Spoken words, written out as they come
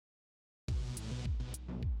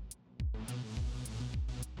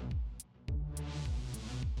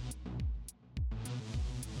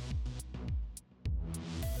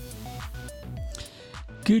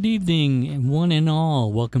Good evening, one and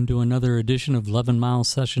all. Welcome to another edition of 11 Mile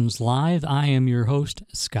Sessions Live. I am your host,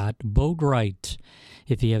 Scott Boatwright,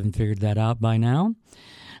 if you haven't figured that out by now.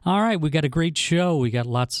 All right, we got a great show. We got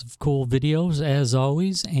lots of cool videos, as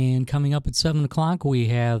always. And coming up at 7 o'clock, we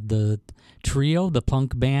have the trio, the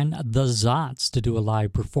punk band, the Zotz, to do a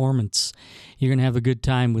live performance. You're going to have a good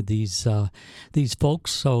time with these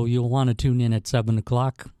folks, so you'll want to tune in at 7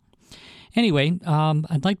 o'clock. Anyway,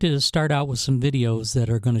 I'd like to start out with some videos that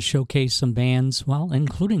are going to showcase some bands, well,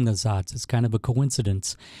 including the Zotz. It's kind of a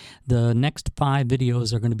coincidence. The next 5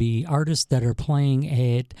 videos are going to be artists that are playing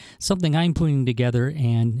at something I'm putting together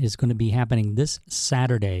and is going to be happening this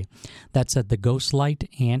Saturday. That's at the Ghostlight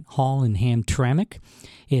Ant Hall in Hamtramck.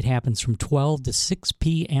 It happens from 12 to 6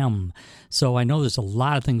 p.m. So I know there's a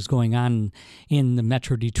lot of things going on in the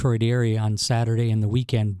Metro Detroit area on Saturday and the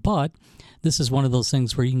weekend, but this is one of those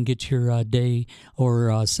things where you can get your day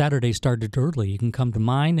or Saturday started early. You can come to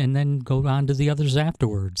mine and then go on to the others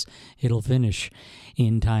afterwards. It'll finish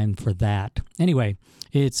in time for that. Anyway,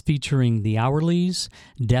 it's featuring the Hourlies,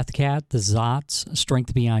 Death Cat, the Zotz,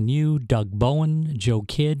 Strength Beyond You, Doug Bowen, Joe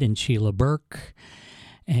Kidd, and Sheila Burke,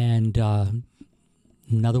 and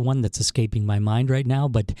another one that's escaping my mind right now,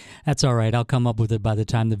 but that's all right. I'll come up with it by the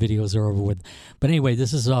time the videos are over with. But anyway,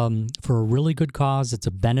 this is for a really good cause. It's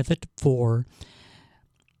a benefit for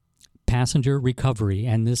passenger recovery,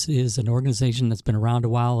 and this is an organization that's been around a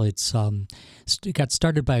while. It got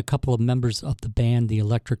started by a couple of members of the band, the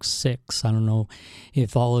Electric Six. I don't know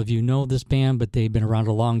if all of you know this band, but they've been around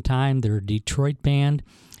a long time. They're a Detroit band.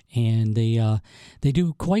 And they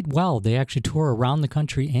do quite well. They actually tour around the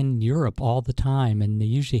country and Europe all the time, and they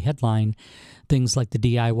usually headline things like the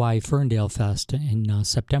DIY Ferndale Fest in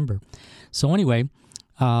September. So anyway,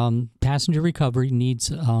 Passenger Recovery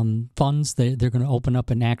needs funds. They're going to open up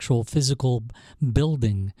an actual physical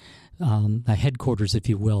building, a headquarters, if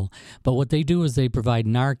you will. But what they do is they provide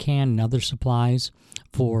Narcan and other supplies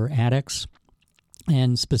for addicts.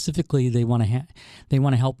 And specifically, they want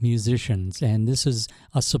to help musicians, and this is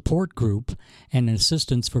a support group and an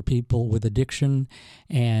assistance for people with addiction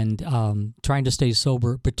and trying to stay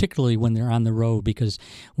sober, particularly when they're on the road. Because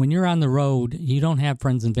when you're on the road, you don't have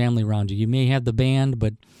friends and family around you. You may have the band,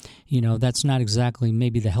 but that's not exactly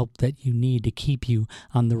maybe the help that you need to keep you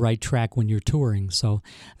on the right track when you're touring. So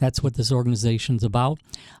that's what this organization's about.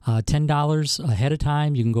 $10 ahead of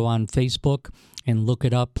time. You can go on Facebook and look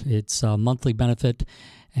it up. It's a monthly benefit,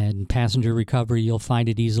 and Passenger Recovery, you'll find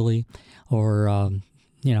it easily. Or,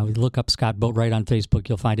 look up Scott Boatwright on Facebook,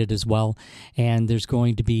 you'll find it as well. And there's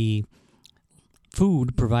going to be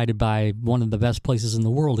food provided by one of the best places in the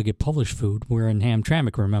world to get Polish food. We're in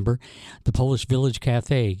Hamtramck, remember? The Polish Village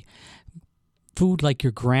Cafe. Food like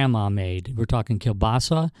your grandma made. We're talking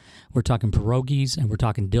kielbasa, we're talking pierogies, and we're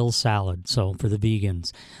talking dill salad, so for the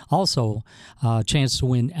vegans. Also, a chance to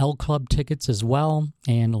win L Club tickets as well,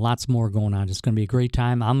 and lots more going on. It's going to be a great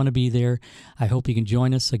time. I'm going to be there. I hope you can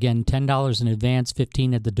join us. Again, $10 in advance,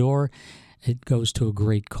 $15 at the door. It goes to a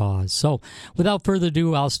great cause. So without further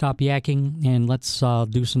ado, I'll stop yakking and let's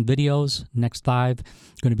do some videos. Next 5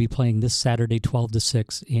 going to be playing this Saturday, 12 to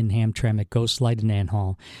 6 in Hamtramck, Ghostlight and Ant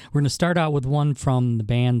Hall. We're going to start out with one from the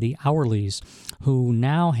band The Hourlies, who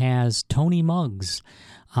now has Tony Muggs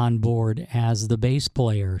on board as the bass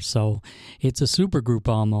player. So it's a super group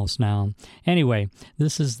almost now. Anyway,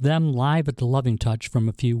 this is them live at the Loving Touch from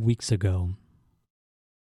a few weeks ago.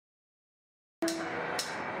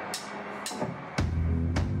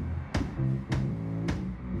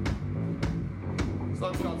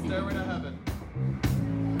 Song's called Stairway to Heaven.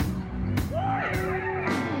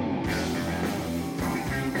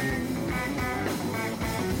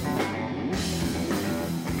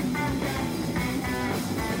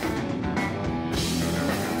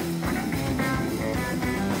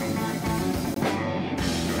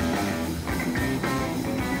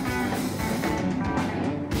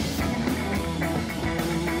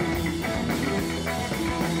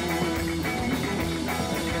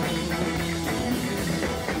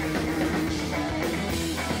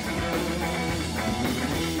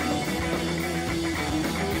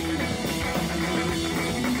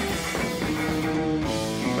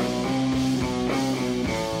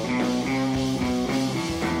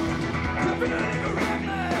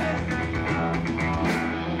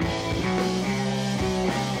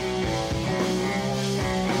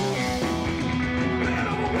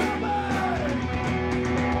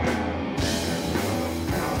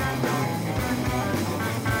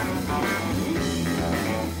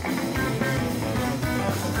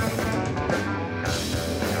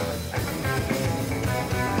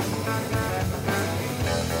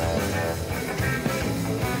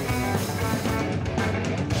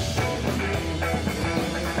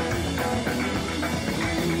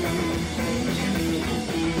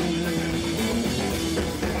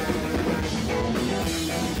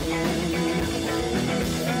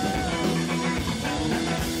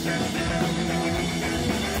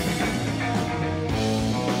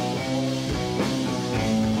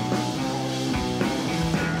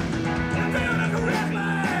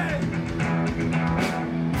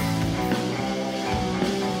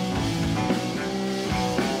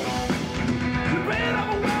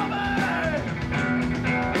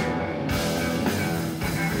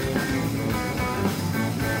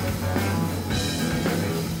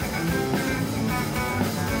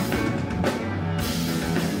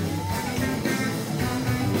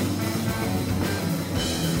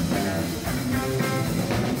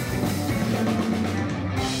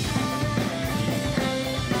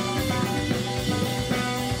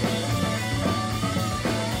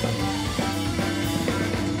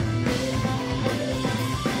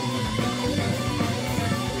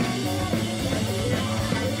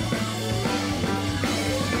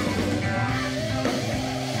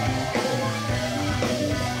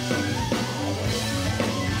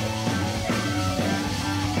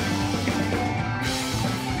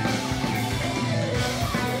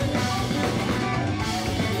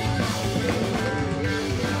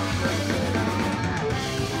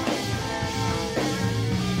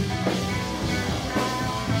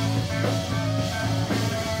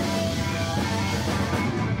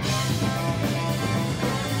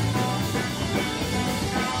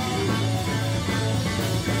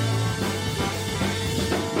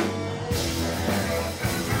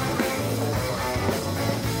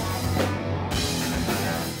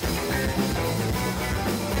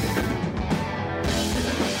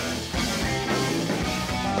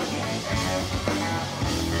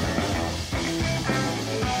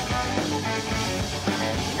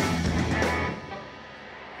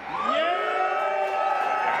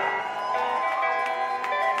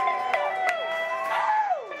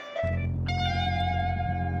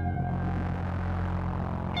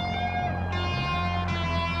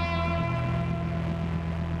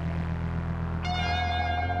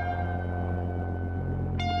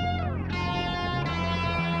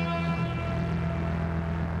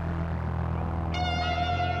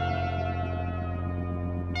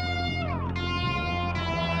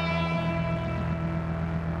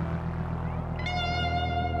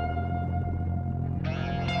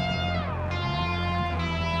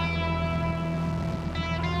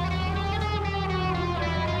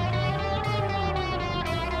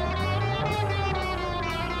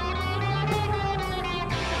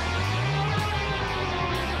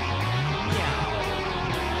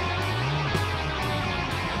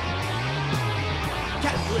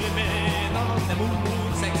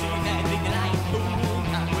 moon, sexy deadly delight of the moon,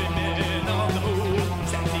 cat women of the moon,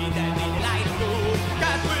 sexy deadly delight of the moon,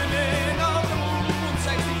 cat women of the moon,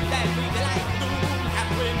 sexy deadly delight of the moon, cat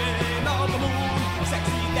women of the moon,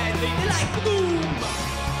 sexy deadly delight of the moon.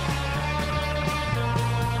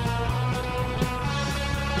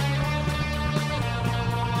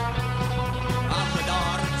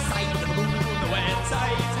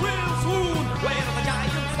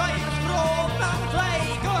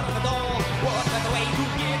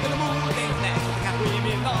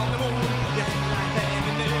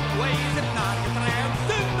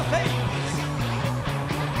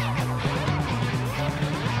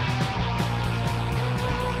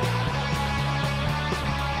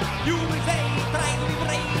 You will say, try to be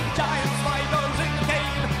brave, giant spiders in the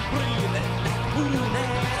cave, breathe in moon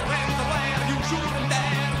air, and where you shouldn't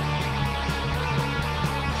dare.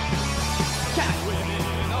 Cat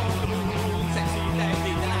women on the moon, sexy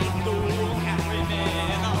deadly delight of the moon, cat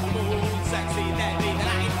women on the moon, sexy deadly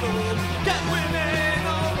delight of the moon, cat women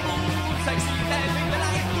on the moon, sexy deadly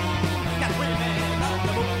delight of the moon, cat women on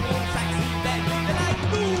the moon, sexy deadly delight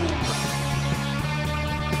of the moon.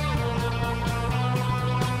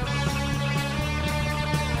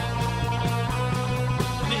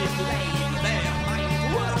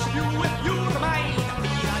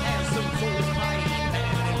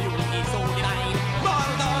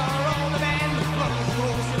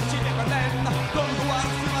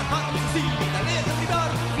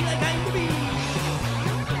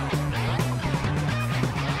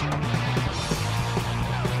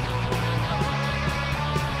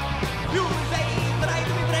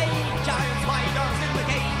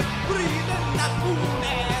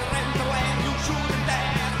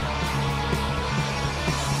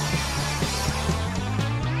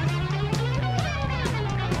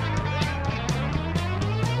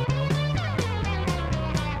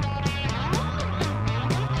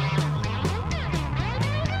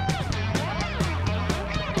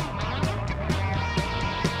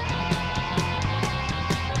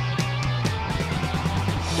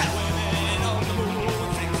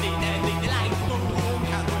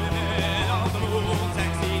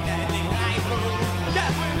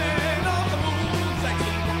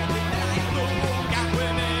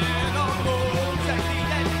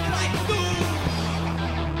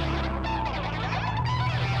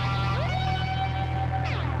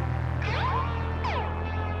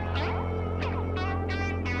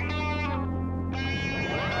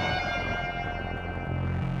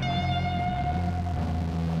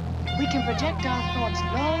 We can project our thoughts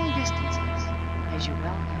long distances, as you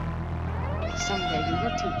well know. But someday we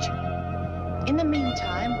will teach you. In the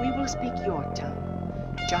meantime, we will speak your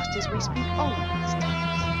tongue, just as we speak all of these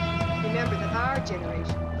tongues. Remember that our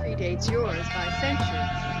generation predates yours by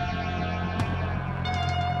centuries.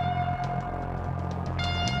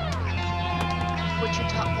 What you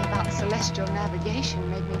taught me about celestial navigation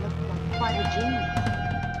made me look like quite a genius.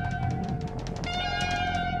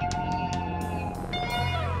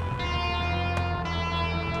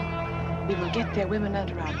 We will get their women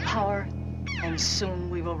under our power, and soon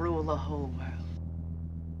we will rule the whole world.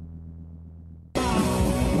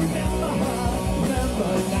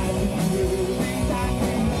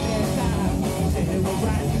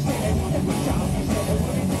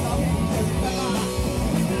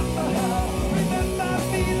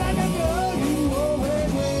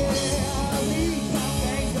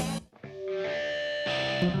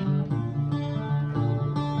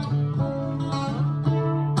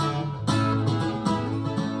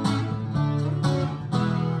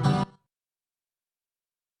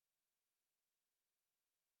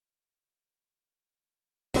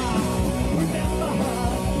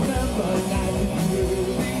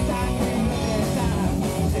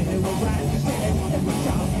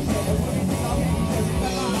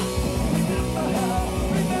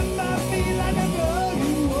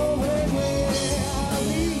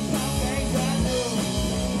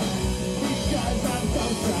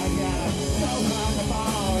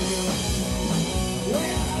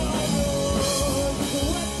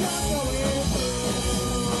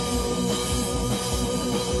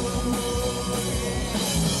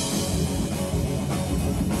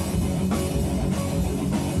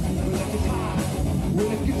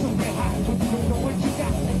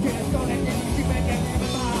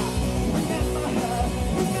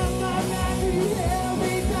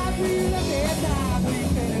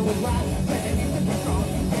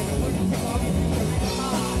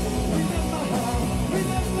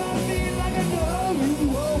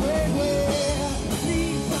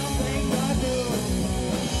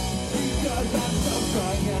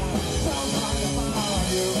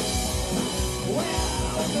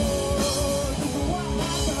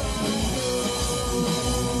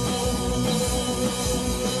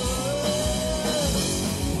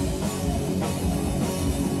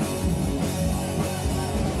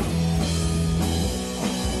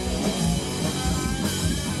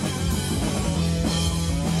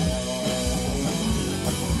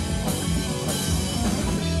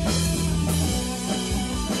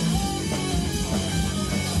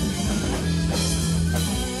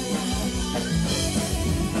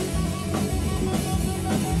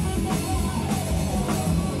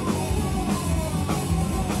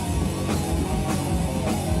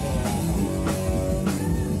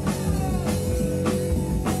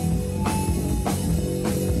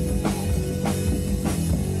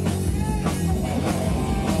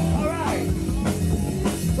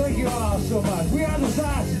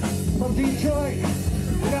 from Detroit.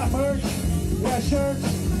 We got merch. We got shirts.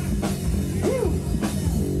 Woo!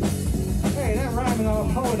 Hey, that rhyming on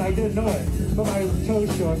a poet, I didn't know it. But my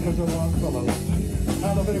toes short because of Longfellow. I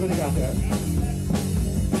don't know if anybody got that.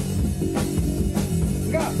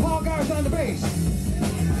 We got Paul Garza on the bass.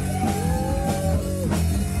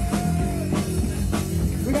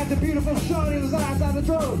 We got the beautiful Shawnee Zotz on the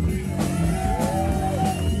drone.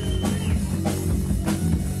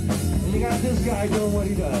 And you got this guy doing what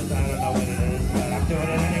he does. I don't know what it is, but I'm doing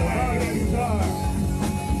it anyway. Okay, guitar.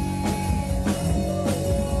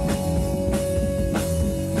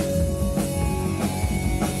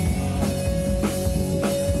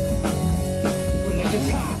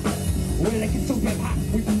 We're like it's so damn hot.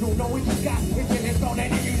 We don't know what you got. It's in this on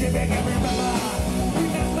any music, make it remember.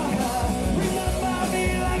 Remember me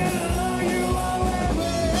like I know you already.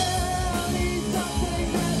 I need something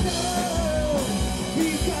to do.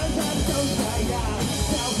 Because I'm so tired.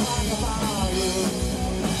 Talking about you.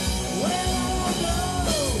 Well, I don't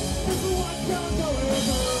know. This is what you're going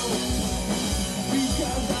through.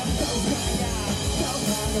 Because I'm so tired.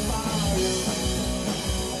 Talking about you.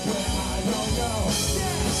 Well, I don't know.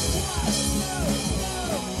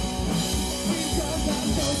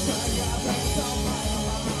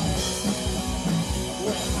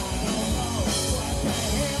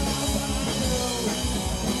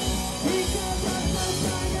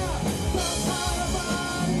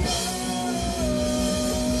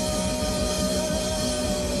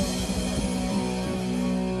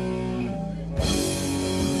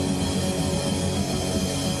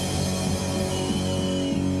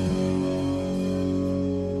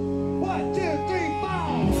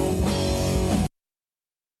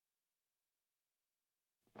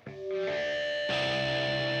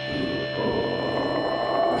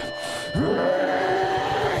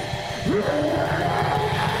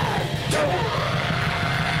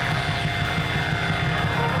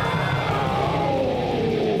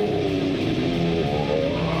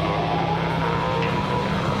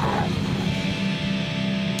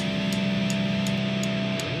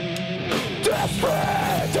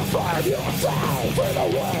 Desperate to find yourself in a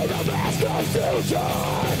world of mass confusion,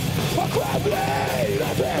 a crumbling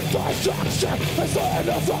of infrastructure is in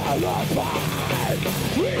us all apart.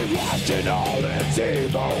 We've lost in all its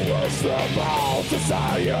evil, worse from all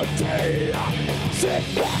society. Sit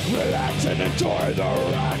back, relax, and enjoy the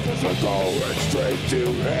ride, 'cause we're going straight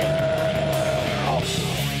to hell.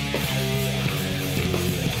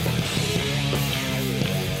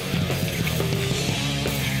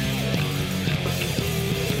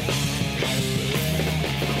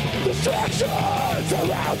 Distractions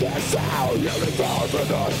around us all, you're involved in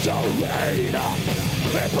the charade.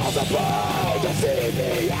 Impossible to see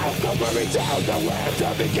the outcome when we don't know where to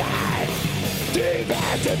begin.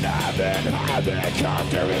 Demons in heaven, how they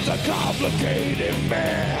conquer is a complicated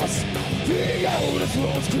mess. The oldest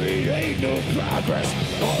rules create no progress.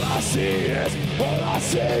 All I see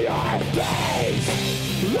are things,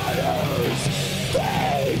 runners,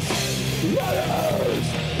 things, runners,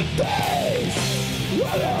 things.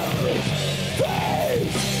 Liars!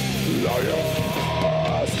 Things!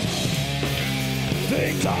 Liars!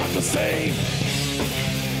 Things aren't the same.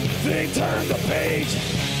 Things turn the page.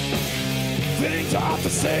 Things aren't the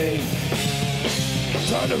same.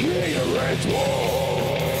 Time to rearrange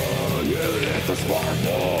war. You hit the spark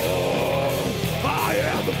war. I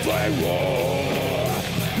am the flame war.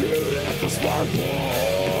 You hit the spark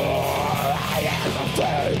war. I am the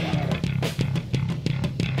flame.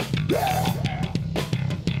 Yeah!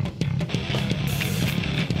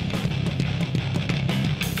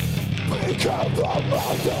 Become the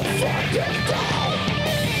motherfucking God.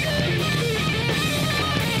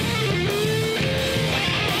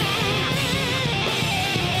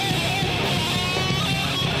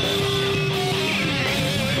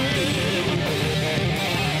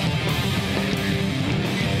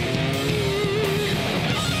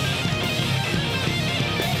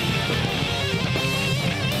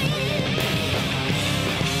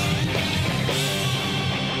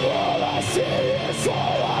 All I see is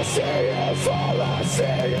all I see is all I see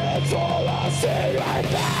is all I see I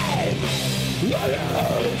pain.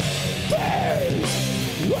 Runners, things,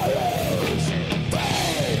 runners,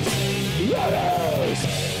 things, runners,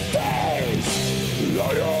 things,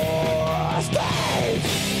 runners, things,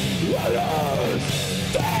 runners,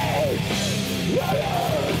 things,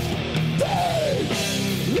 runners, things,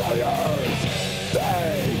 runners,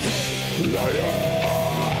 things, runners.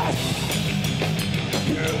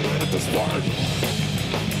 You hit the spark.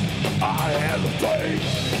 I am the flame.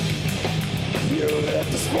 You hit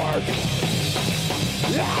the spark.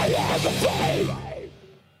 I am the flame.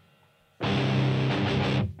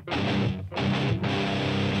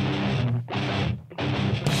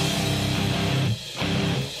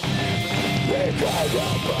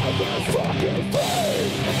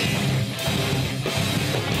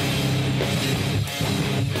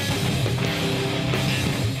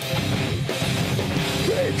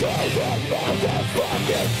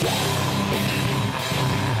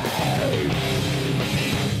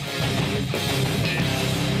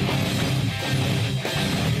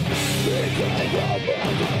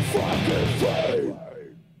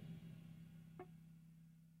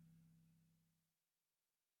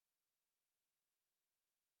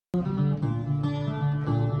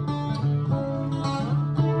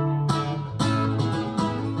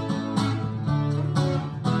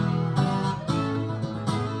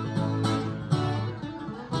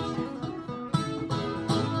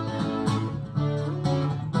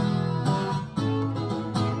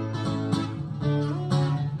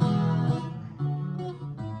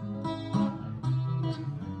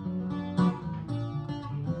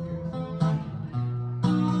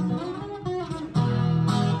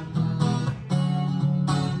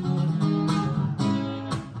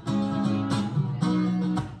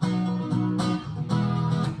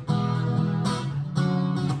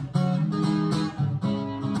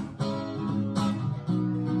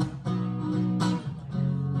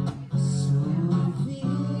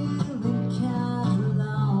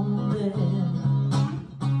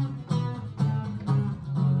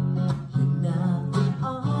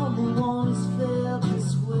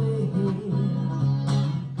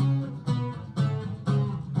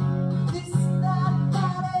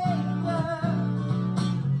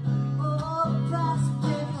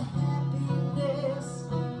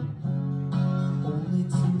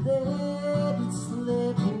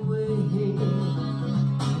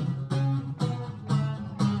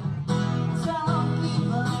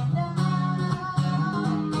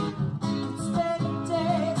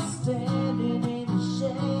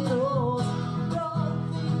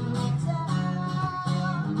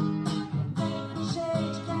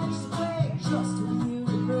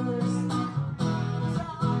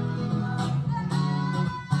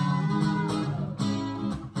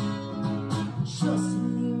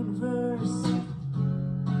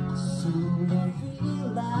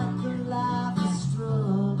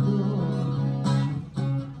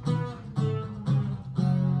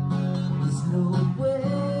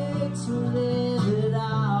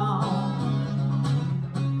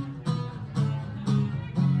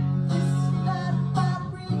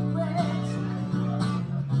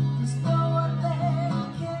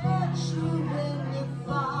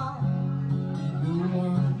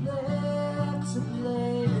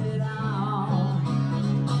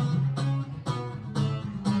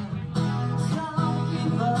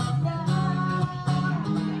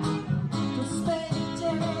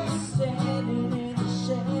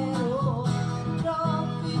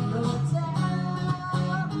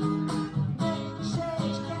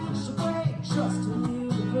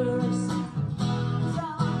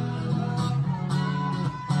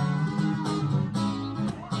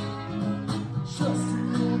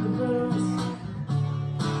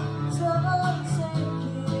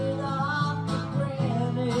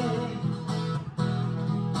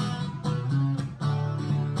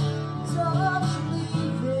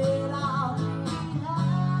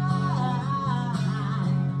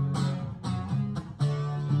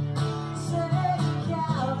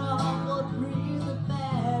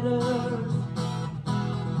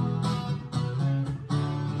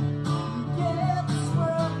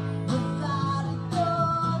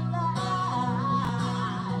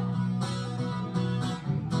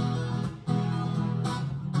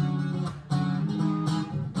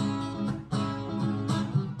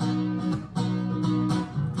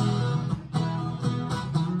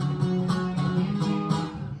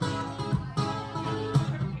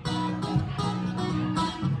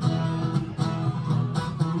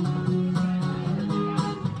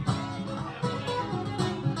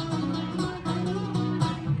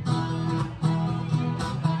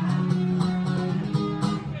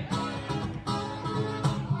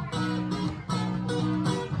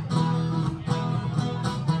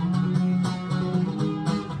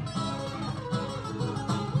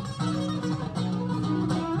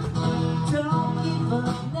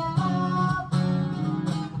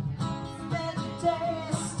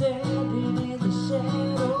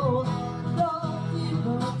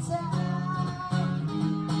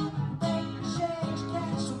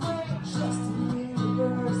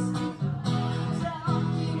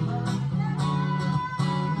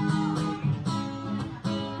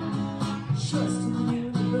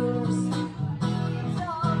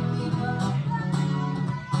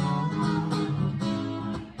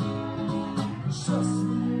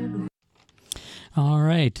 All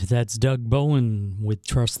right, that's Doug Bowen with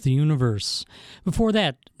Trust the Universe. Before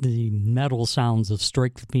that, the metal sounds of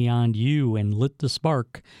Strike Beyond You and Lit the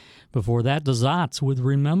Spark. Before that, the Zotz with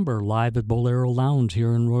Remember, live at Bolero Lounge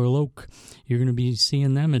here in Royal Oak. You're going to be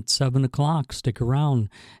seeing them at 7 o'clock. Stick around.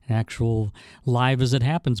 An actual live as it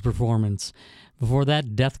happens performance. Before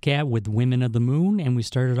that, Death Cat with Women of the Moon, and we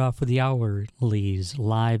started off with the Hourlies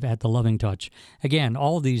live at the Loving Touch. Again,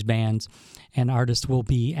 all of these bands and artists will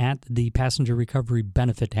be at the Passenger Recovery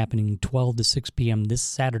Benefit happening 12 to 6 p.m. this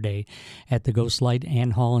Saturday at the Ghost Light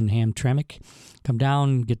Ann Hall in Hamtramck. Come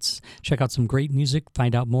down, check out some great music,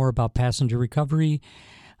 find out more about Passenger Recovery,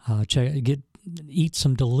 eat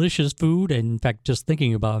some delicious food. And in fact, just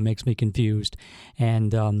thinking about it makes me confused.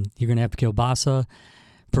 And you're going to have kielbasa,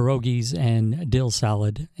 pierogies, and dill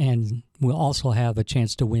salad. And we'll also have a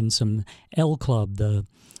chance to win some L Club, the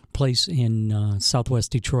place in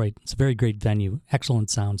southwest Detroit. It's a very great venue, excellent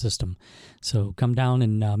sound system. So come down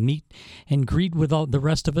and meet and greet with all the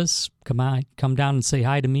rest of us. Come down and say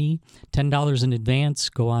hi to me. $10 in advance.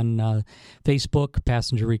 Go on Facebook,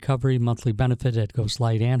 Passenger Recovery Monthly Benefit at Ghost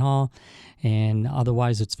Light Ann Hall. And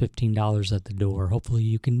otherwise, it's $15 at the door. Hopefully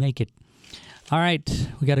you can make it. All right,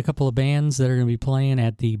 we got a couple of bands that are going to be playing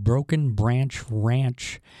at the Broken Branch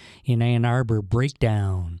Ranch in Ann Arbor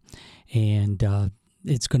Breakdown. And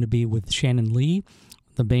it's going to be with Shannon Lee.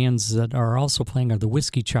 The bands that are also playing are the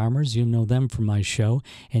Whiskey Charmers. You know them from my show.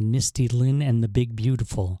 And Misty Lynn and the Big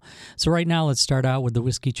Beautiful. So right now, let's start out with the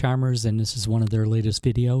Whiskey Charmers. And this is one of their latest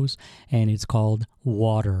videos. And it's called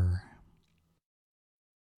Water.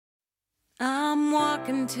 I'm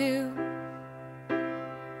walking to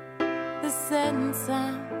the setting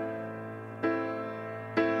sun,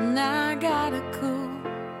 and I gotta cool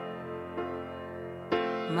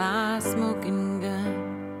my smoking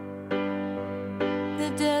gun.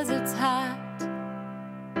 The desert's hot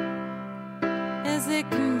as it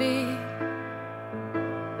can be,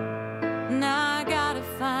 and I gotta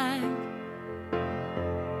find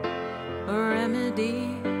a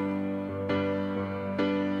remedy.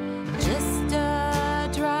 Just a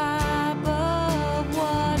drop of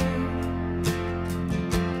water,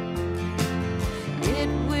 it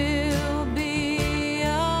will be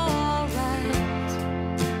alright.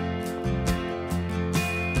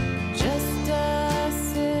 Just a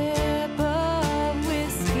sip of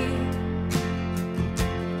whiskey,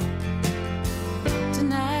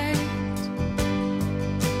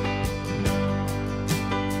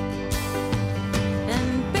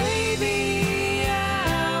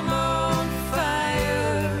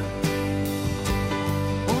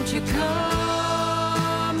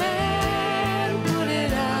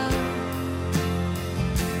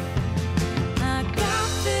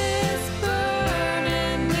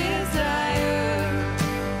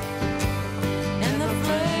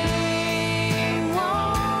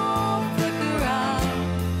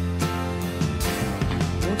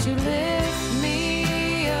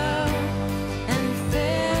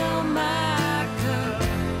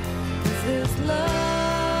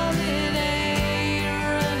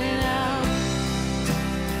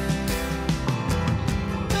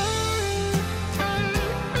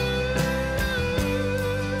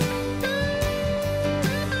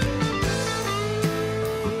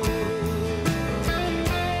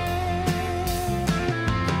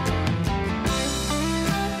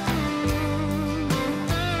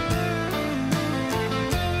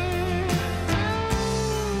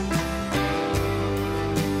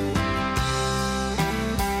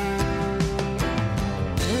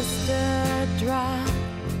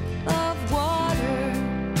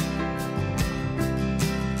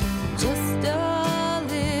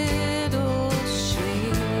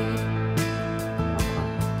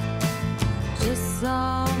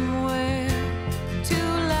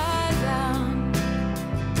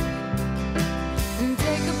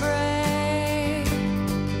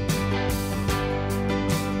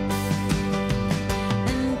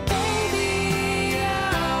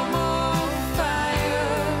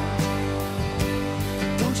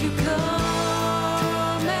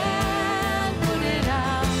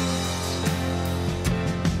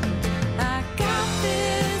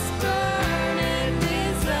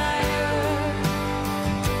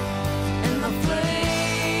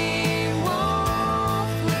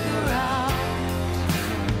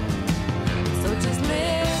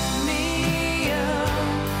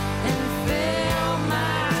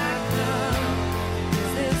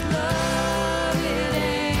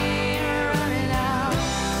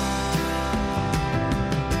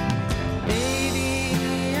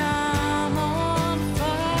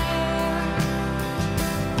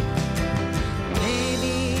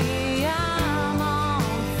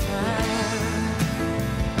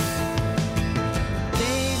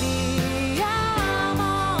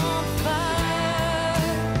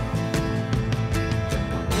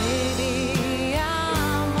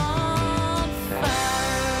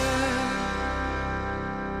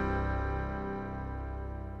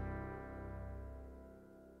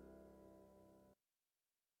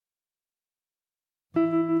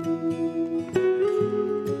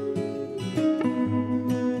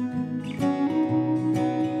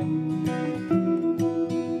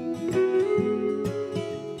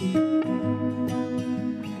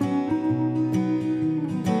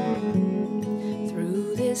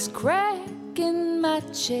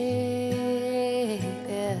 chest,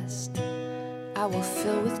 I will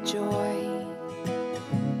fill with joy.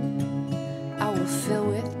 I will fill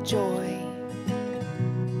with joy.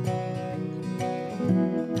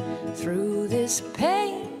 Through this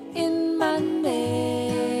pain in my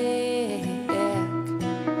neck,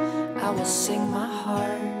 I will sing my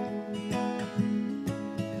heart.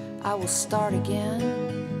 I will start again.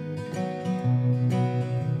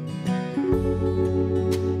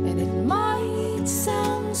 And it might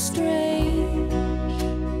sound strange,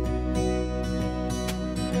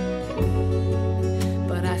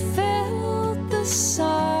 but I felt the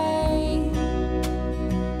sign.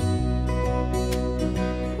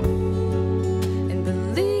 And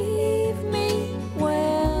believe me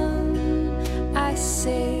when I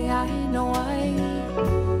say I know I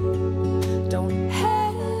don't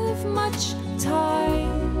have much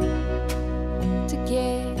time to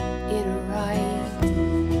get it right.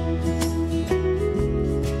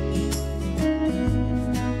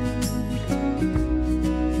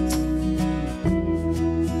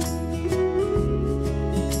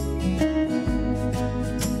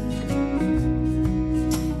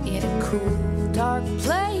 In a cool, dark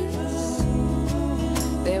place,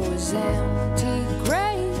 there was empty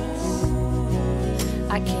grace.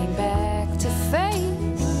 I came back to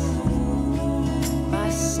face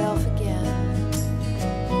myself again.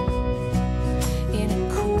 In a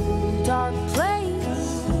cool, dark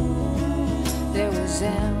place, there was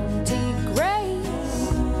empty grace.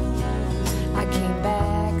 I came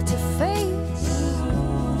back to face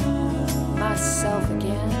myself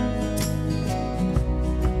again.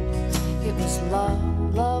 It was love,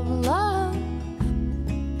 love, love.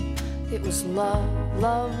 It was love,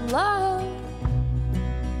 love, love.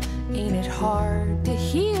 Ain't it hard to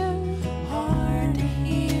hear? Hard to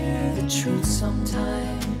hear the truth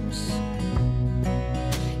sometimes.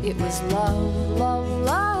 It was love, love,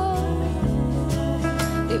 love.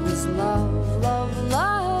 It was love, love,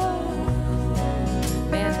 love.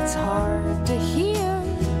 Man, it's hard to hear.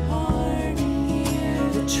 Hard to hear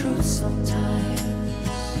the truth sometimes.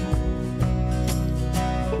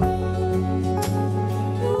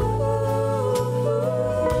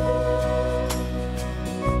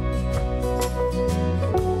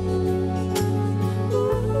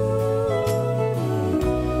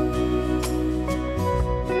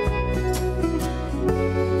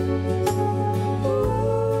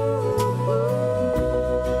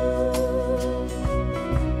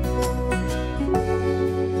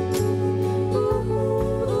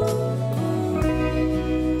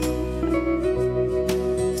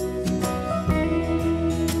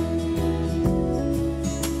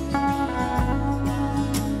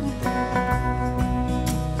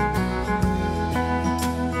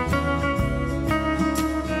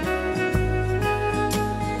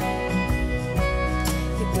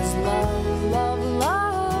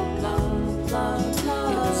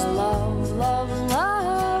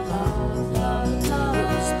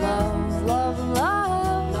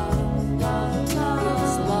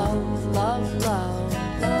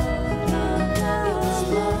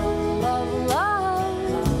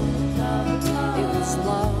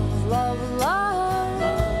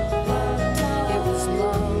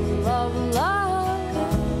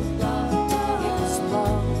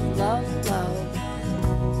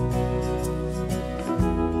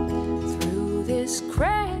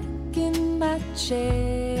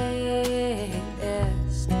 Chest,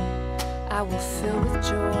 I will fill with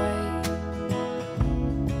joy.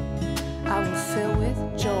 I will fill with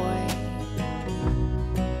joy.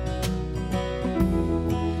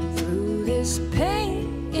 Through this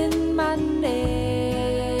pain in my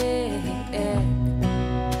neck,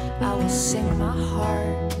 I will sing my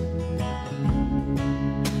heart.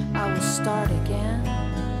 I will start again.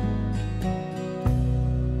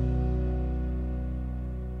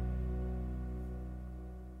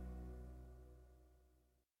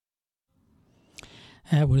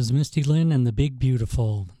 That was Misty Lynn and the Big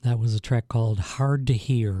Beautiful. That was a track called Hard to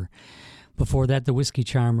Hear. Before that, the Whiskey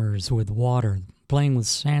Charmers with Water, playing with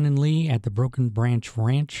Shannon Lee at the Broken Branch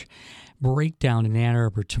Ranch Breakdown in Ann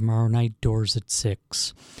Arbor tomorrow night, doors at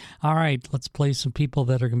 6. All right, let's play some people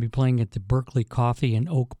that are going to be playing at the Berkeley Coffee in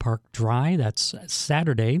Oak Park Dry. That's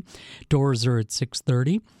Saturday. Doors are at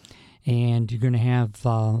 6:30. And you're going to have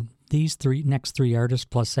these next three artists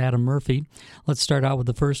plus Adam Murphy. Let's start out with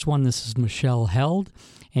the first one. This is Michelle Held,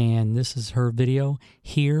 and this is her video,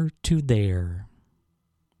 Here to There.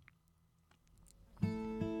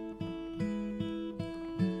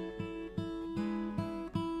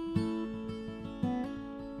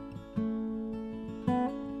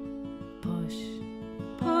 Push,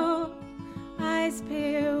 pull, eyes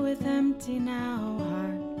peer with empty now heart.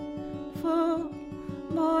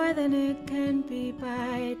 more than it can be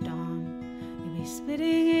by dawn. You'll be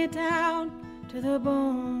spitting it down to the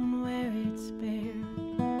bone where it's bare.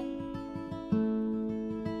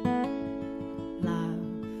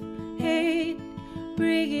 Love, hate,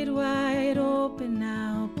 bring it wide open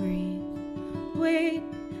now, breathe. Wait,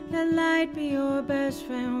 let light be your best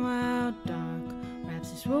friend while dark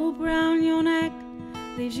wraps this rope round your neck,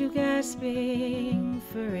 leaves you gasping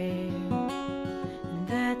for air. And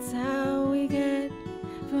that's how we get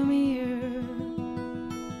from here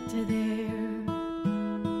to there.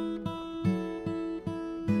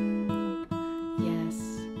 Yes,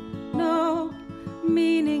 no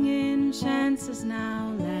meaning in chances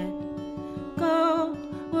now, let go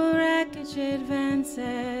where wreckage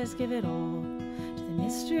advances. Give it all to the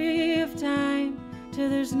mystery of time till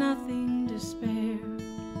there's nothing to spare.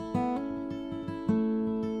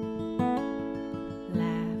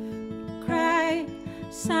 Laugh, cry,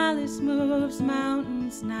 solace moves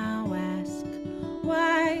mountains now. Ask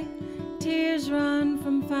why tears run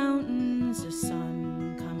from fountains. The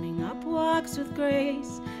sun coming up walks with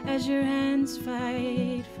grace as your hands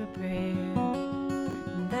fight for prayer.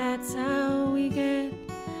 And that's how we get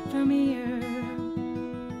from here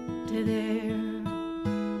to there.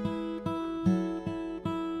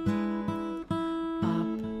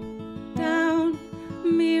 Up, down,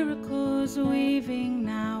 miracles weaving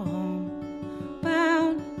now, home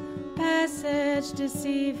bound, passage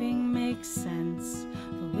deceiving makes sense.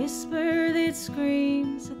 A whisper that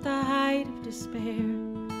screams at the height of despair.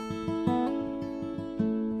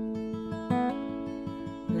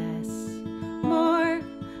 Less, more,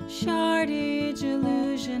 shardage,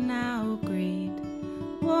 illusion now, greed,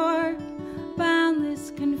 war,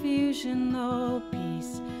 boundless confusion, though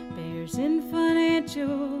peace bears infinite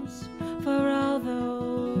jewels for all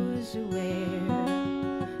those who wear.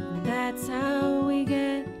 And that's how we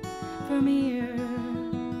get from here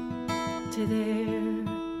to there.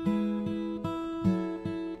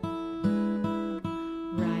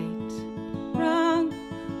 Right, wrong,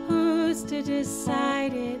 who's to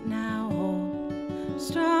decide it now? Hold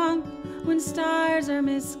strong when stars are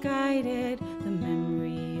misguided. The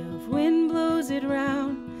memory of wind blows it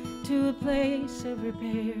round to a place of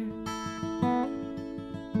repair.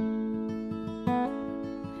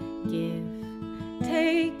 Give,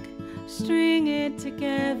 take, string it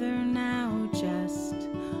together now. Just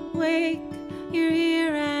wake, you're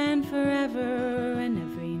here and forever. And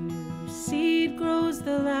every new seed grows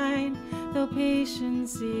the line, though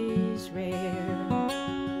patience is rare.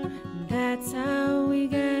 And that's how we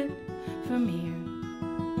get from here.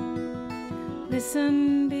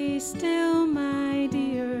 Listen, be still, my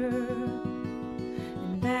dear.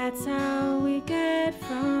 And that's how we get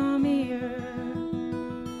from here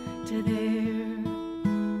to there.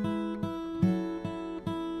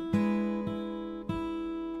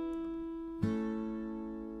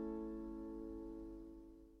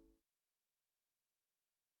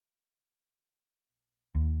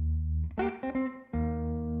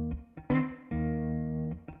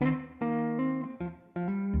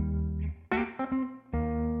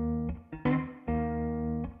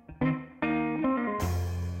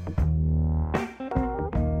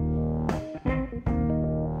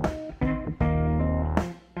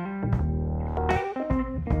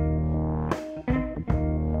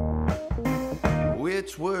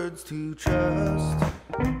 Which words to trust,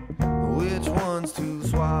 which ones to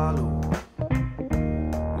swallow,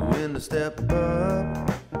 when to step up,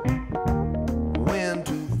 when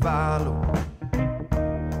to follow,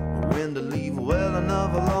 when to leave well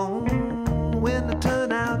enough alone, when to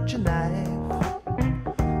turn out your knife,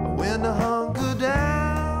 when to hunker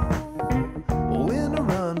down, when to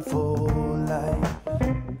run for life.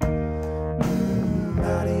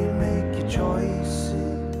 How do you make your choices?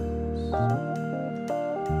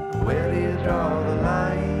 Where do you draw the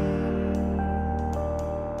line?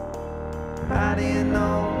 How do you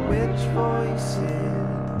know which voices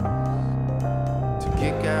to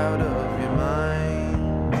kick out of your mind?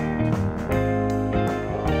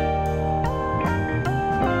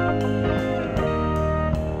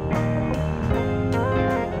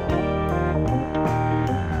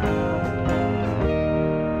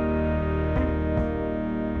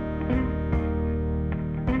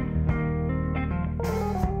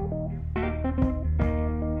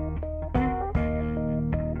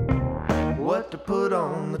 What to put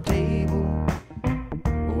on the table,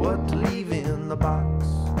 what to leave in the box,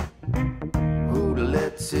 who to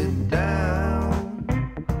let sit down,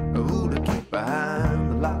 who to keep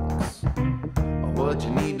behind the locks, what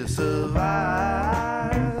you need to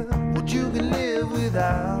survive, what you can live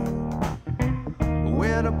without,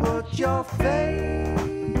 where to put your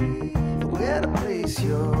faith, where to place face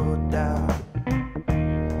your doubt.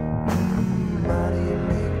 How do you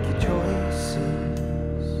make your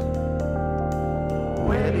choices?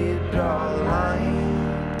 Where do you draw the line?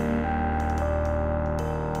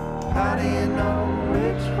 How do you know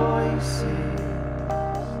which voices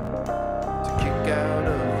to kick out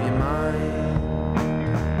of your mind?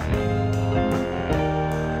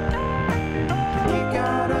 To kick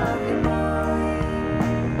out of your mind.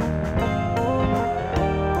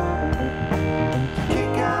 To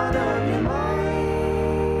kick out of your mind.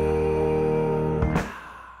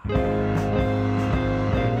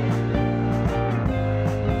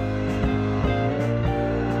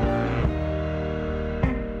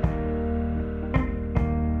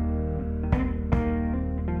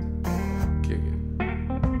 Kick it.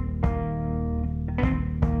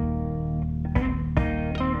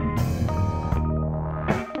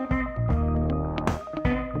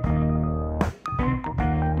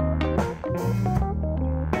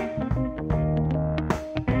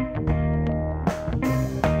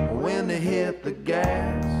 When to hit the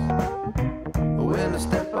gas, when to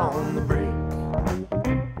step on the brake.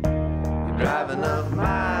 You drive enough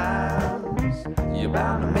miles, you're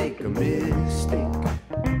bound to make a mistake.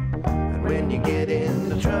 And when you get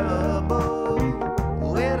into trouble,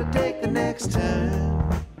 where to take the next turn,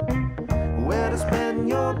 where to spend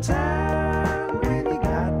your time when you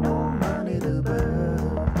got no money to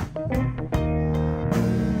burn.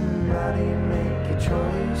 How do you make your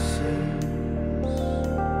choices?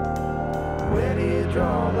 Where do you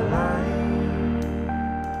draw the line?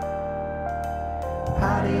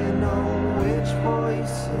 How do you know which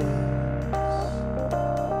voices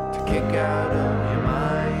to kick out of your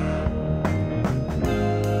mind?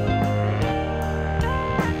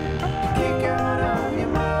 To kick out of your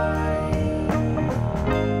mind.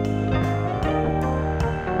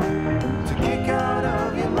 To kick out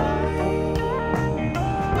of your mind. To kick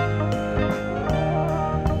out of your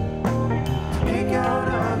mind. To kick out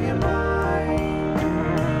of your mind.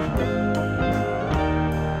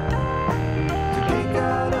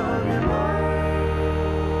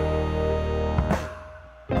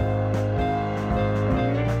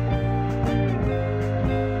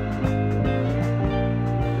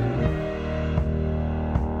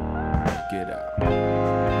 Get out.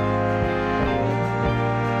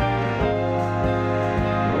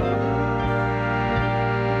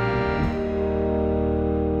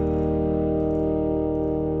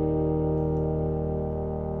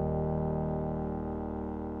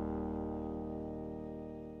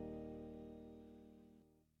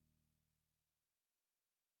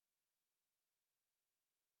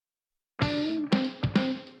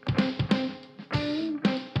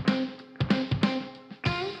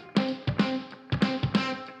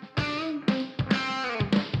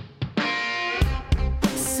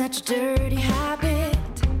 Such a dirty habit,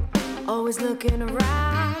 always looking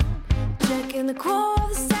around, checking the quo of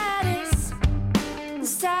the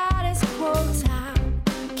status quo time,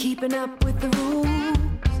 keeping up with the rules,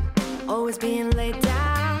 always being laid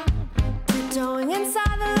down, tiptoeing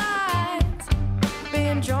inside the lines,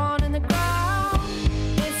 being drawn in the ground.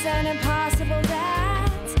 It's an impossible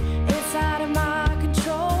dance, it's out of my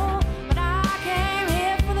control, but I came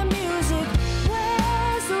here for the music.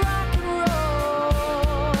 Where's the rock and roll?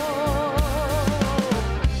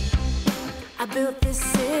 I built this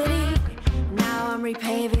city, now I'm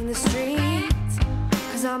repaving the streets,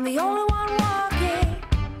 'cause I'm the only one walking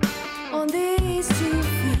on these 2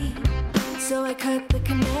 feet. So I cut the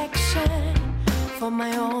connection for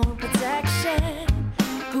my own protection.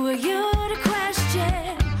 Who are you to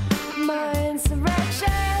question my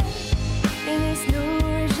insurrection in this new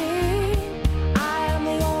regime? I am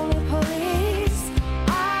the only police, I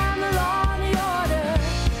am the law and the order,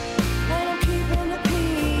 and I'm keeping the peace.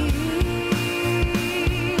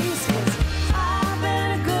 'Cause I've been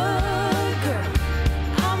a good girl,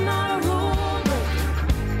 I'm not a rule breaker,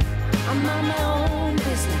 I'm not my own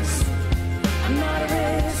business, I'm not a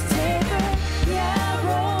risk taker. Yeah, I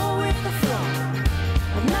roll with the flow,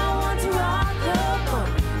 I'm not one to rock the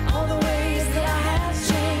boat. All the ways that I have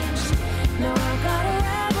changed, now I've got a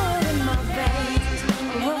rebel in my veins.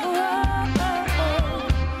 Whoa, whoa, whoa,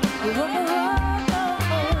 whoa, whoa.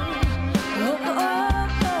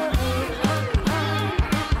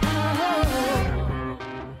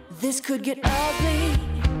 This could get ugly,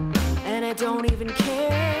 and I don't even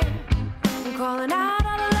care. I'm calling out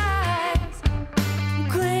all the lies, I'm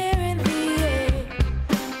clearing the air.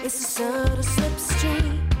 It's a subtle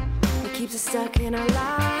slipstream that keeps us stuck in our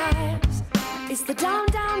lives. It's the down,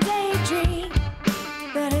 down daydream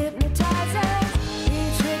that hypnotizes. You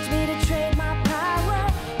tricked me to trade my power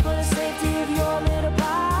for the safety of your little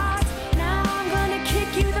box. Now I'm gonna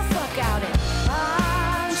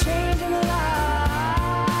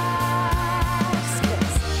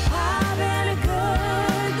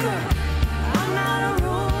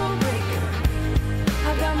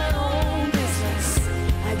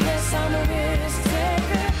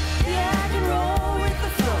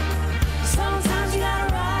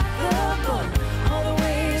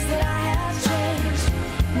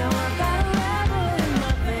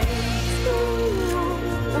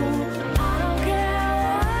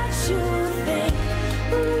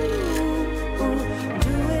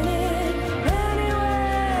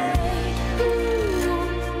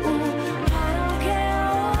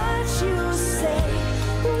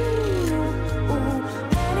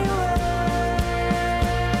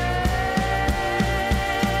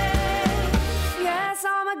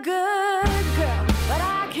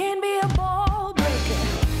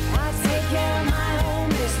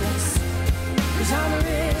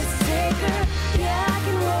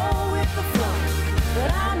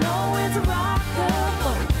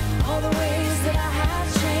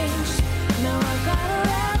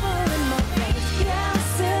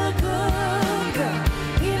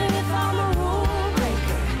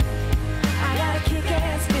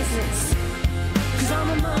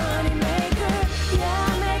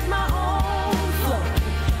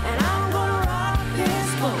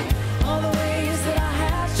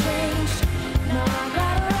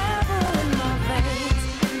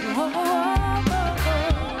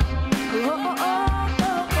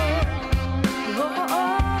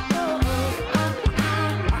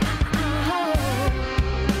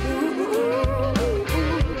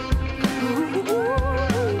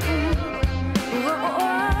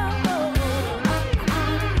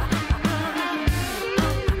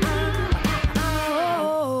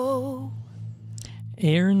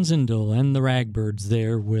Zindel and the Ragbirds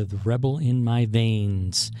there with Rebel in My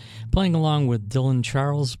Veins. Playing along with Dylan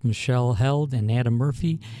Charles, Michelle Held, and Adam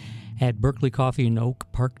Murphy at Berkeley Coffee in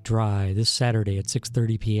Oak Park Dry this Saturday at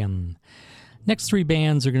 6:30 p.m. Next three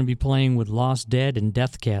bands are going to be playing with Lost Dead and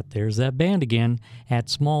Death Cat. There's that band again at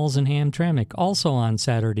Smalls and Hamtramck, also on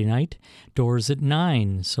Saturday night. Doors at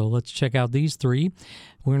 9. So let's check out these three.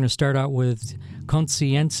 We're going to start out with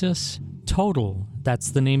Consciences Total.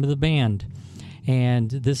 That's the name of the band. And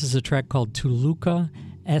this is a track called Tuluca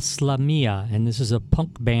Eslamia, and this is a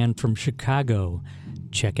punk band from Chicago.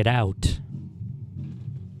 Check it out.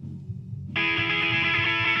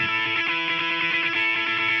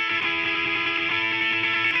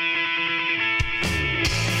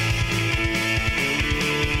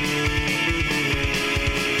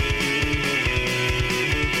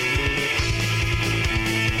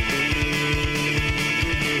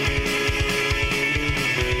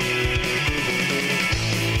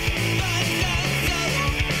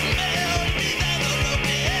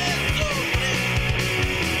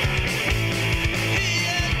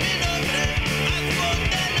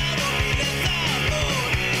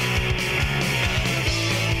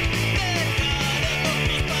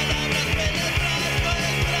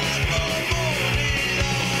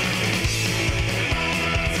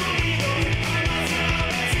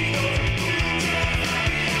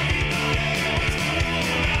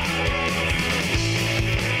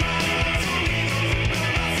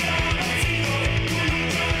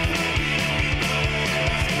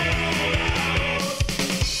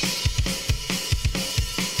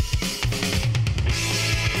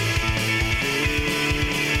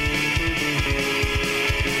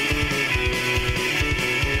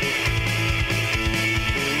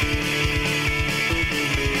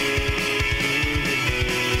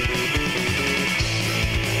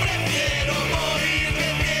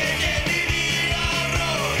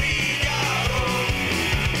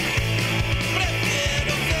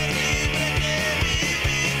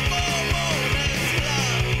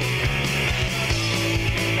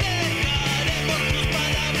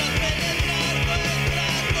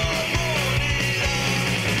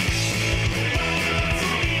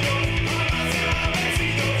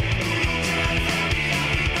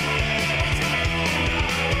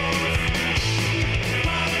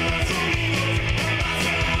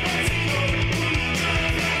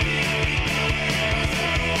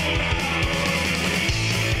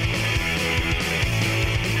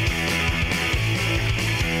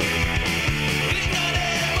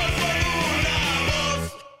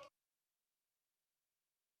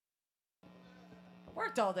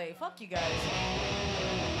 Worked all day. Fuck you guys.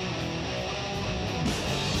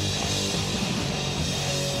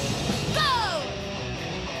 Go!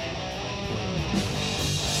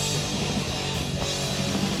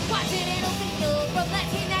 Watching an old video from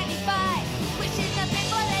 1995. Wishing nothing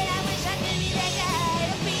more than I wish I could be that guy.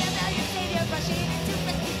 To be a million savior rushing into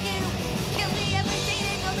rescue you. Kill me every day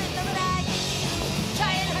and know there's nothing I can do.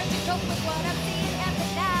 Trying hard to cope with what I'm seeing happen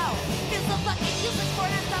now. Feel so fucking useless for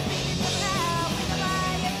not stopping it somehow.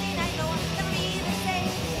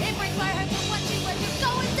 It breaks my heart to watch you as you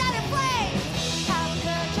go inside and play. How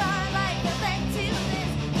could your life have led to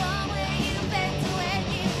this? From where you've been to where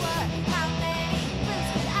you were. How many clues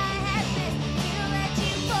could I have missed to let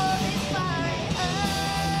you go this far? And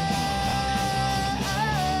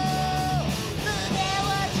look at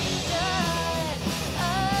what you've done.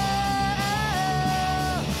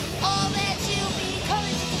 All that you become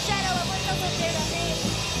is just a shadow of what's over there on me.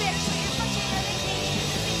 Better show your function of the king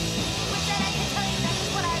to be. Wish that I could tell you that is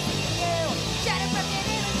what I see in you. Shattered broken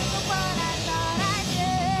images of what I thought I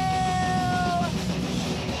knew.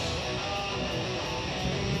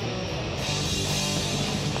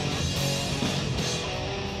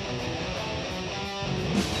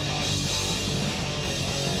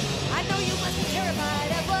 I know you must be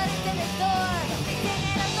terrified of what is in the store. Thinking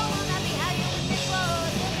it alone will not be how you win this war.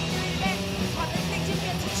 Living through events, all the things you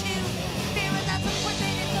get to choose. Fear without support,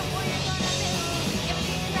 then it's the war you're gonna lose.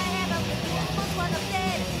 Everything I have, I'm with you almost while I'm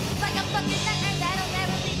dead. Like a fucking nightmare that'll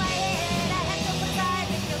never leave my head. I had to put aside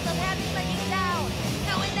the guilt of having let you down.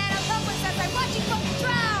 Knowing that I'm helpless as I watch you fucking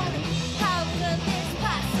drown. How could this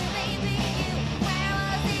possibly be you? Where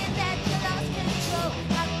was it that you lost control?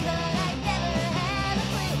 How could I never have a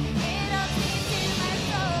clue? It all seems to my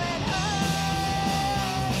soul and oh.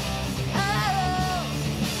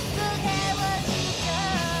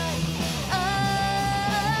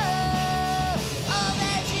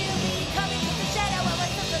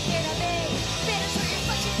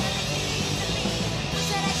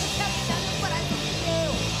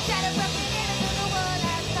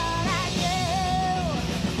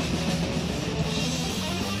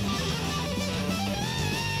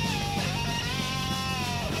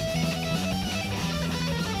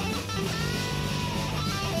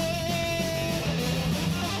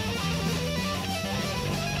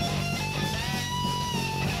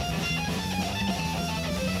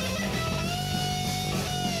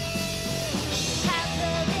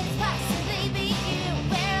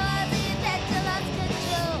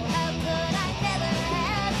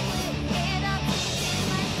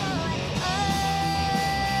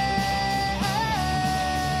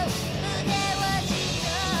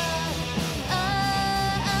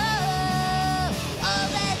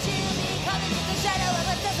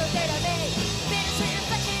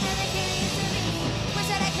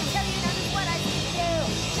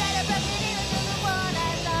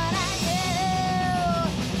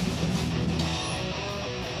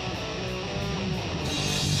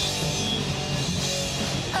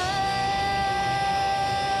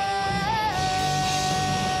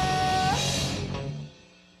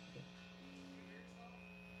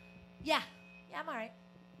 Yeah. Yeah, I'm all right.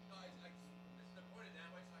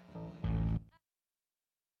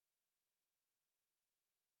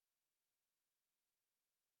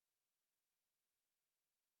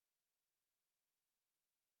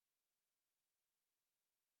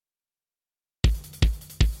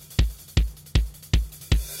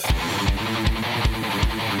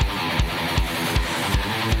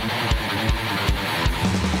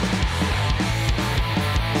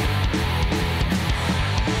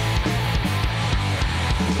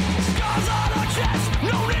 Scars on our chest,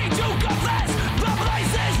 no need to confess the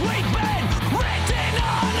places we've been. Written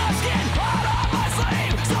on our skin, on our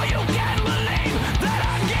sleeve, so you can believe that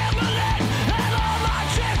I'm gambling and all my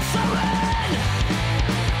chips are in.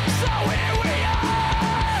 So here we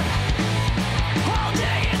are,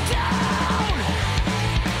 holding it down,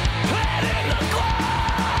 head in the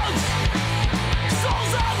clouds,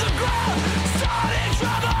 souls on the ground, starting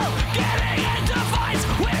trouble, getting into fights.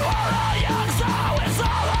 We were all young, so it's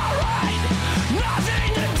all alright.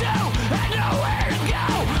 Nothing to do and nowhere to go.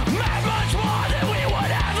 Meant much more than we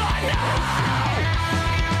would ever know.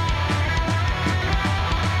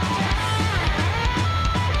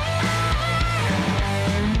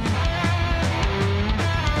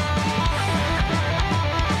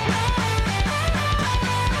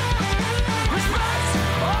 Respect,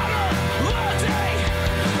 honor, loyalty,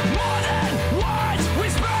 more than words we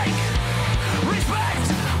speak. Respect,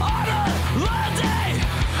 honor, loyalty,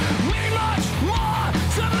 mean much more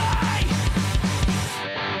to me.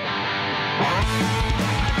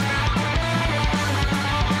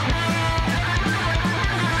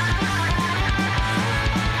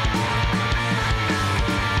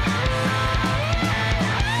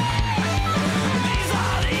 These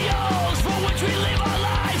are the oaths for which we live our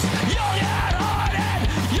lives. Young at heart and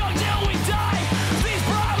young till we die. These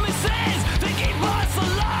promises, they keep us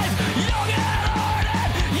alive. Young at heart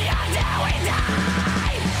and young till we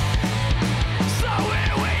die. So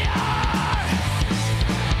here we are,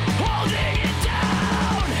 holding it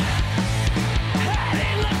down, head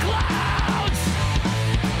in the clouds,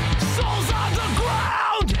 souls on the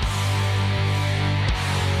ground.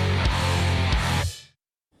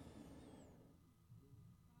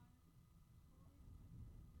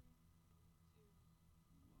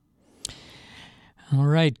 All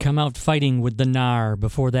right, Come Out Fighting with the Nar.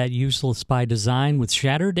 Before that, Useless by Design with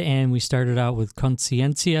Shattered, and we started out with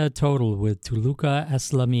Conciencia Total with Tuluca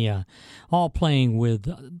Eslamia, all playing with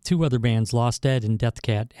two other bands, Lost Dead and Death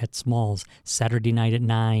Cat at Smalls, Saturday night at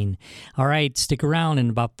 9. All right, stick around. In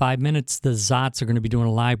about 5 minutes, the Zotz are going to be doing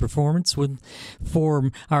a live performance for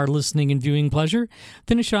our listening and viewing pleasure.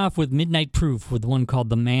 Finish off with Midnight Proof with one called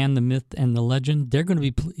The Man, the Myth, and the Legend. They're going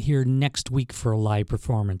to be here next week for a live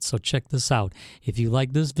performance, so check this out. If you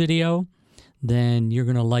like this video, then you're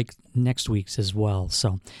going to like next week's as well.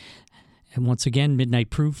 So, and once again,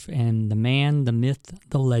 Midnight Proof and The Man, the Myth,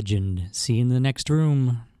 the Legend. See you in the next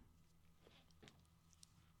room.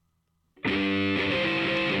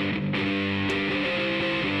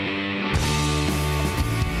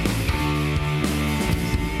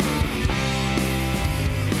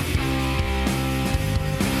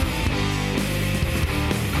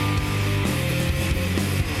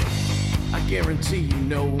 I guarantee you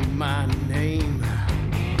know my name,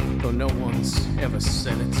 though no one's ever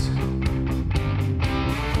said it.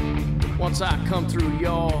 Once I come through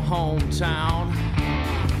your hometown,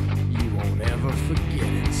 you won't ever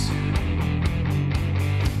forget it.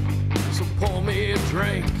 So pour me a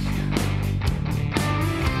drink,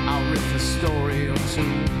 I'll riff a story or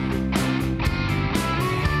two.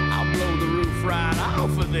 I'll blow the roof right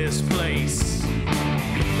off of this place.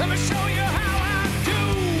 Let me show you how I do.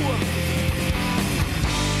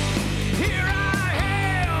 Here I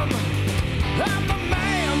am, I'm the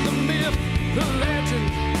man, the myth, the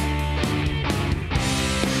legend.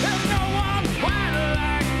 There's no one quite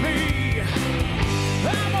like me.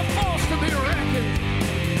 I'm a force to be reckoned.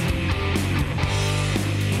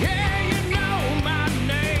 Yeah, you know my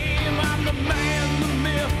name. I'm the man, the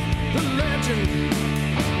myth, the legend.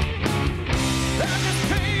 I just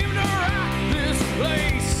came to rock this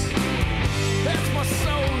place. That's my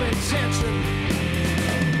sole intention.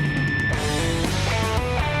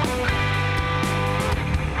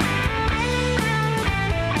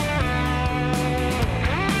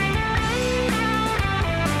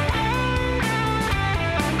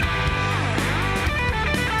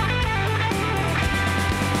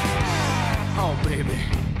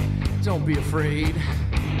 Don't be afraid,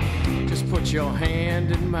 just put your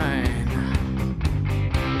hand in mine.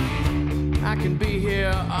 I can be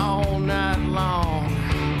here all night long,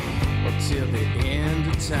 or till the end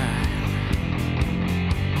of time.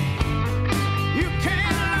 You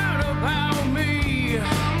can't learn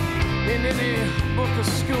to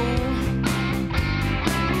school.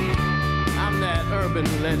 I'm that urban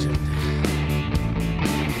legend.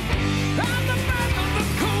 I'm the man of the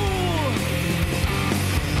cool.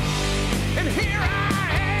 And here I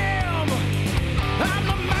am. I'm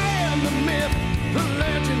the man, the myth, the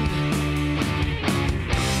legend.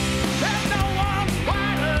 There's no one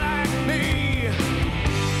quite like me.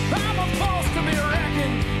 I'm a force to be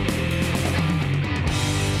reckoned.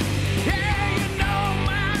 Yeah, you know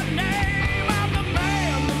my name. I'm the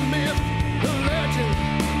man, the myth, the legend.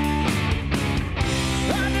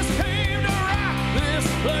 I just came to rock this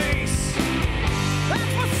place.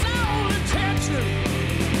 That's my sole intention.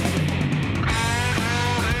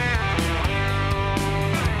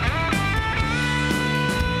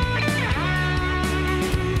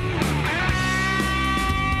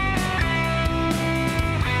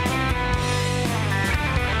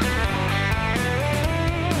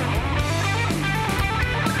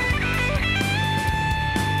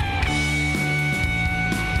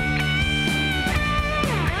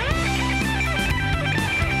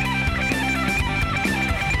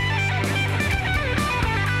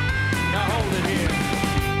 Now hold it here.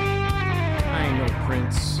 I ain't no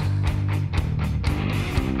prince,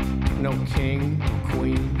 no king, no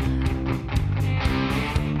queen.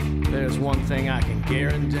 There's one thing I can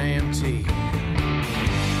guarantee.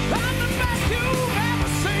 I'm the best you've ever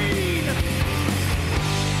seen.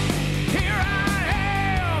 Here I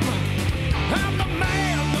am. I'm the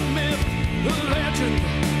man, the myth, the legend.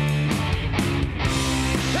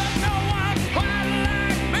 There's no one quite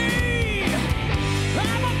like me.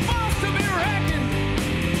 I'm a force to be reckoned.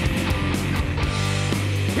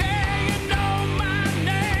 Yeah, you know my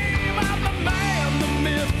name. I'm the man, the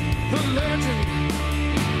myth, the legend.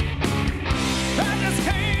 I just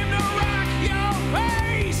came to rock your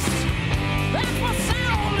face. That's my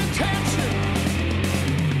sole intention.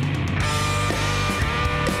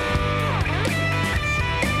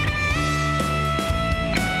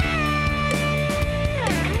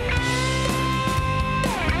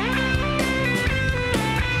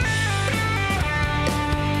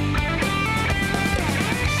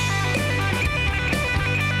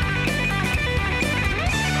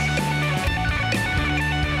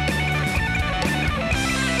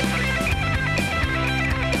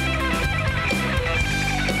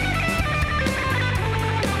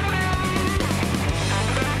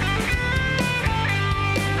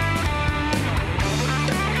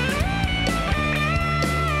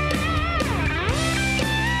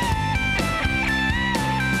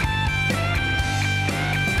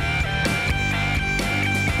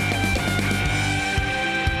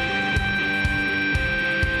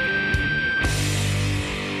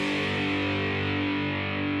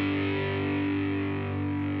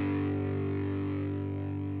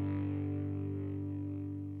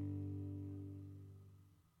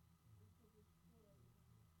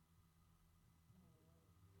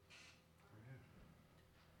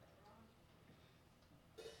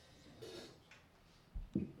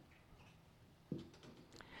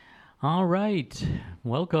 All right,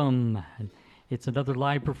 welcome. It's another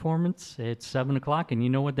live performance. It's 7 o'clock, and you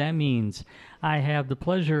know what that means. I have the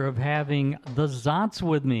pleasure of having the Zotz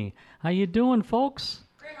with me. How you doing, folks?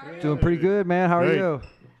 Doing pretty good, man. How are Great. you?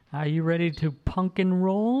 Are you ready to punk and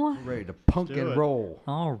roll? Ready to punk do and it. roll.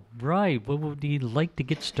 All right, what would you like to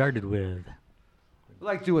get started with? I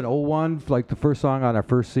like to do an old one, like the first song on our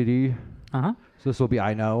first CD. Uh-huh. So this will be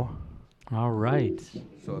I Know. All right.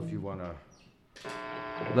 So if you want to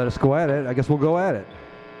let us go at it, I guess we'll go at it.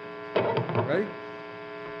 Ready?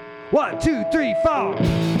 1, 2, 3, 4.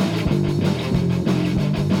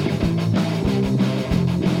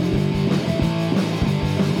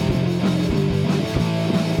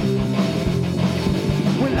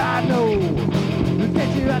 Well, I know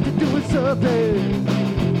that you have to do something.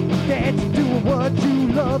 That you're doing what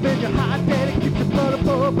you love and your heart that it keeps your blood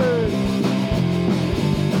pumping.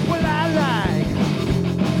 Well, I like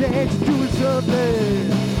that you're doing something.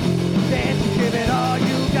 That you give it all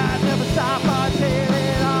you got, never stop until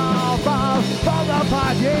it all falls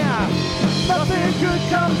apart, yeah. Nothing good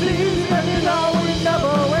comes easy, and you know it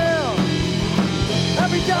never will.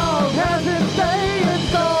 Every dog has its day and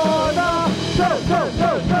so on.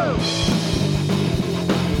 Go.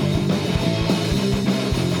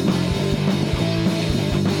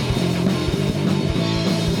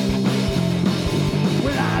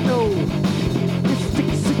 Well, I know it's a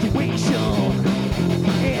sticky situation.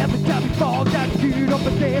 Every time you fall down, you get up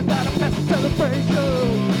and dance like a massive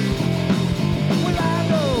celebration. Well, I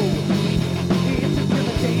know it's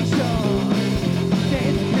intimidation.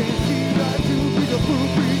 Dance can't see right to be the fool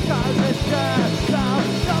because it's just some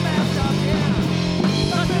dumbass stuff, yeah.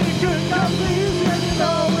 Nothing good comes easy, and you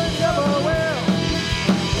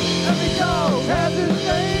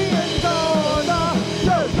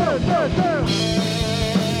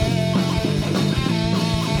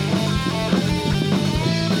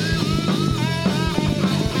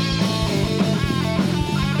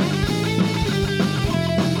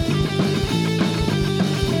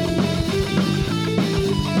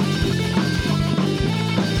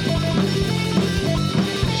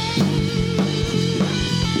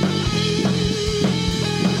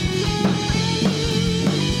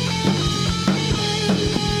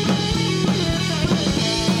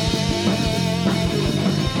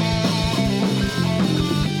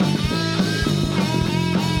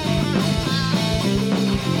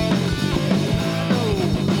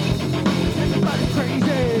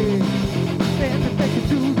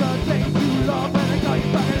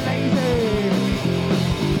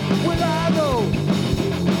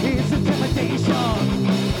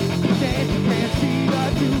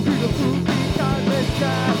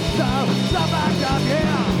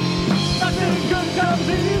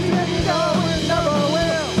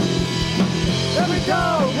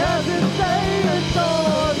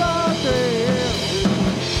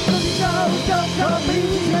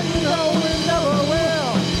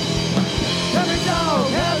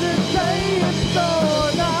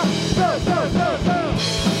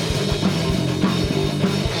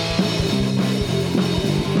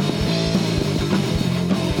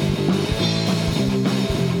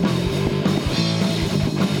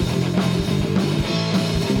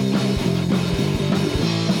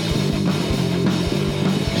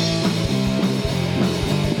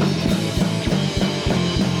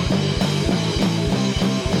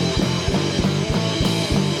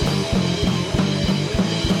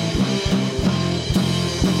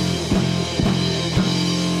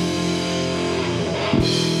Okay,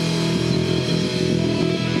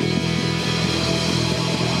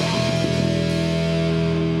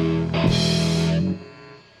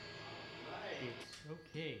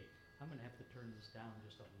 I'm going to have to turn this down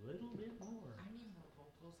just a little bit more. I need more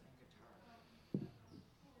vocals and guitar.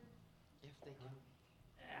 If they can.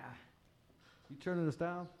 Yeah. You turning this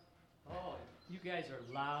down? Oh, you guys are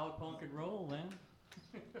loud punk and roll, man.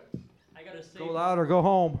 I got to say. Go loud or go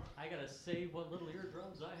home. I got to save what little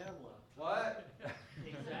eardrums I have left. What?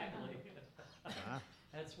 Exactly.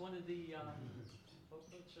 That's one of the,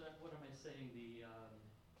 what am I saying?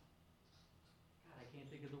 God, I can't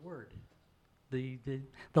think of the word.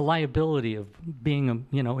 The liability of being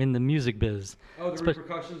in the music biz. Oh, the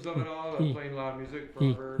repercussions of it all, playing loud music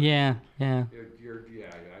forever. Yeah. Yeah,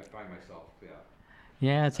 I find myself,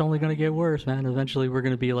 Yeah, it's only going to get worse, man. Eventually, we're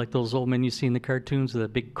going to be like those old men you see in the cartoons with a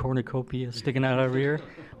big cornucopia sticking out over here.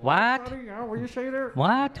 What? What you say there?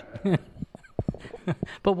 What?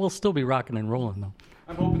 But we'll still be rocking and rolling, though.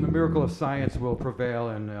 I'm hoping the miracle of science will prevail,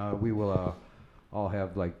 and we will all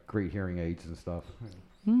have like great hearing aids and stuff.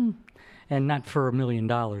 And not for $1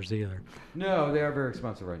 million either. No, they are very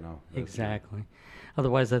expensive right now. Exactly.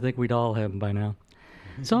 Otherwise, I think we'd all have them by now.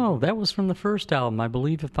 So that was from the first album, I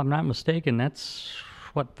believe, if I'm not mistaken. That's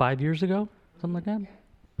 5 years ago, something like that.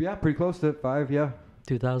 Yeah, pretty close to 5. Yeah.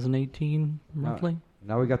 2018, roughly.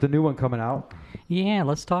 Now we got the new one coming out. Yeah,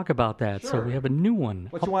 let's talk about that. Sure. So we have a new one.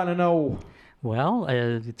 What you want to know? Well,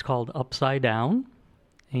 it's called Upside Down.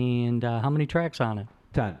 And how many tracks on it?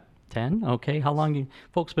 10. 10? Okay. How long you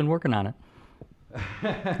folks been working on it?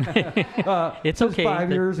 It's since okay.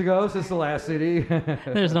 5 years ago, since the last CD.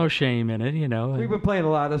 There's no shame in it, We've been playing a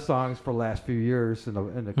lot of songs for the last few years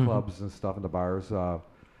in the clubs and stuff, in the bars.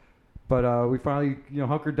 But we finally,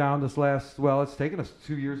 hunkered down this last. Well, it's taken us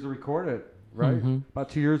 2 years to record it, right? About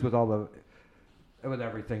 2 years with with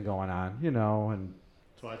everything going on, and.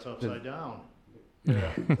 That's why it's upside down.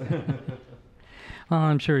 Yeah. Well,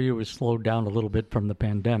 I'm sure you were slowed down a little bit from the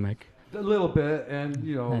pandemic. A little bit, and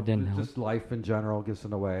That didn't just life in general gets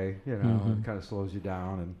in the way. It kind of slows you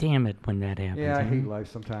down. And damn it, when that happens. yeah, I hate life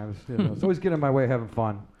sometimes. It's always getting in my way having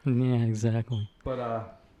fun. Yeah, exactly.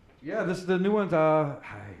 But yeah, this is the new one's.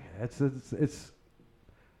 It's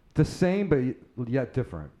the same, but yet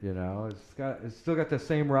different. It's still got the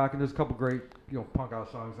same rock, and there's a couple great punk out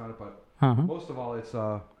songs on it. But most of all, it's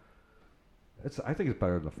I think it's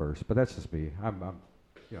better than the first. But that's just me. I'm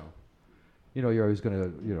you're always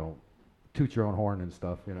gonna toot your own horn and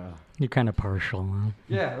stuff. You're kind of partial, huh?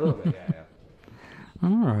 Yeah, a little bit. Yeah.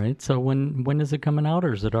 All right. So when is it coming out,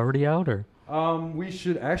 or is it already out, or? We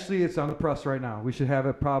should actually. It's on the press right now. We should have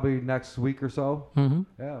it probably next week or so.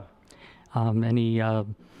 Yeah. Any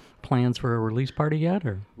plans for a release party yet,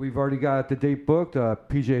 or? We've already got the date booked.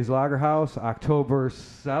 PJ's Lager House, October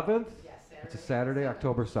 7th. Yes, it's a Saturday,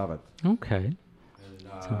 October 7th. Okay.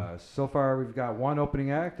 And so far, we've got one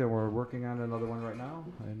opening act, and we're working on another one right now.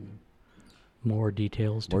 And more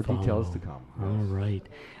details to follow. More details to come. All right.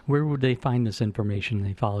 Where would they find this information?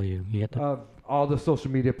 They follow you. You have to. All the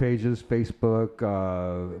social media pages, Facebook.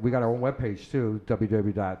 We got our own webpage too,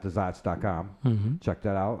 www.thezotz.com. Check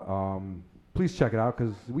that out. Please check it out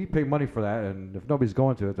because we pay money for that, and if nobody's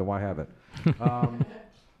going to it, then why have it?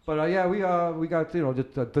 But yeah, we got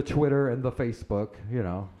the Twitter and the Facebook.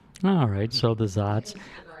 All right. So the Zotz.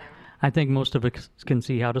 I think most of us can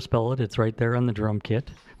see how to spell it. It's right there on the drum kit.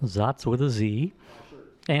 Zotz with a Z.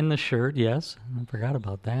 And the shirt, yes. I forgot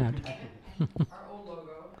about that. Our old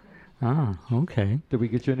logo. Ah, okay. Did we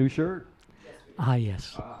get you a new shirt?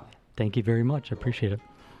 Yes. Thank you very much. I appreciate it.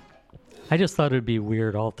 I just thought it'd be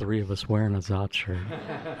weird, all three of us wearing a Zotz shirt.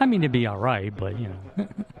 I mean, it'd be all right, but,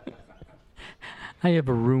 I have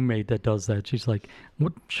a roommate that does that. She's like,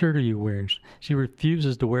 what shirt are you wearing? She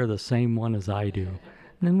refuses to wear the same one as I do. And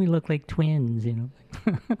then we look like twins,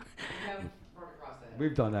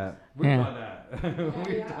 We've done that. We've done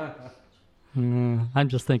that. I'm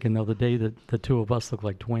just thinking, though, the day that the two of us look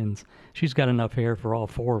like twins, she's got enough hair for all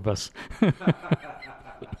four of us.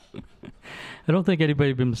 I don't think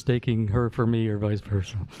anybody been mistaking her for me or vice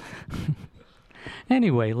versa.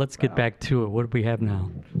 Anyway, let's get back to it. What do we have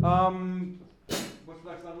now? What's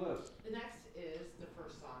next on the list? The next is the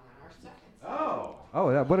first song on our second CD. Oh,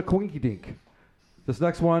 yeah, what a coinky dink. This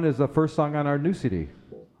next one is the first song on our new CD.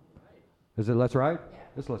 Is it Let's Ride? Yeah.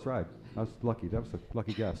 It's Let's Ride. I was lucky. That was a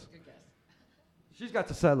lucky guess. Good guess. She's got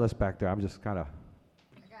the set list back there. I'm just kind of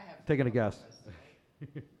taking a guess.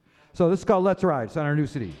 So this is called Let's Ride. It's on our new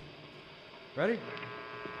CD. Ready?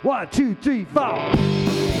 1, 2, 3, 4.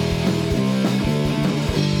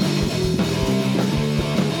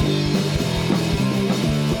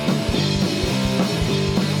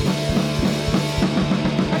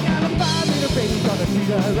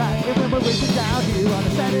 sitting down here on a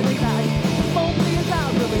Saturday night. Smoke me a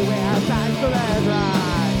loud till we wear outside, so that's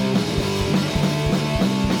right.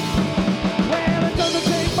 Well, it doesn't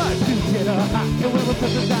take much to get her hot, and when we're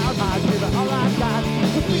putting down hot, give her all I got.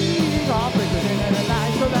 We're beating off breaking in at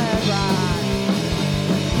night, so that's right.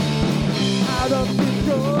 Out of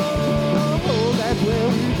control, that's where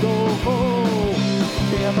we go.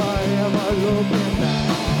 Never ever looking back.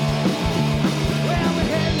 Well, we're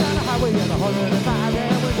heading down the highway at 105,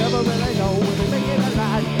 and we never really know when we make it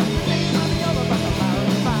alive. Ain't on the other but the power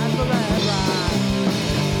of mind, so that's right.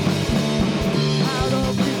 Out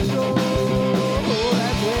of control,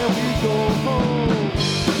 that's where we go.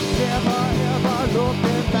 Never ever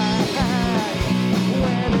looking back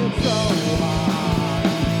when it's so hard.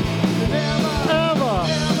 Never ever,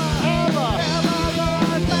 ever, ever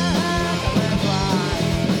look back. That's right.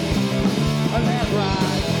 That's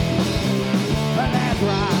right. That's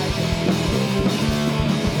right.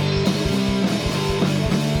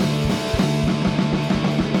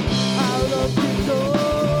 Out of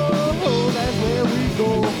control, that's where we go.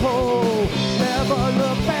 Never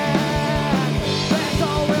look back. That's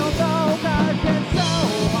all we'll know, 'cause it's so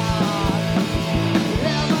hard.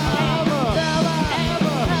 Never, ever, never,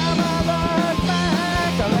 ever, ever look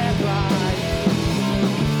back. That's right.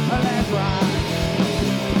 That's right.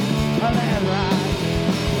 That's right.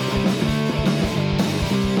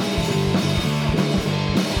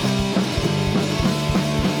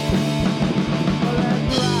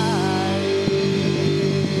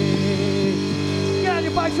 Get on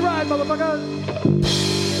your bikes and ride, motherfuckers!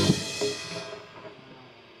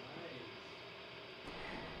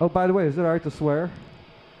 Oh, by the way, is it all right to swear?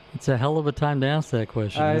 It's a hell of a time to ask that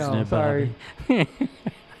question, I isn't know, it, sorry. Bobby?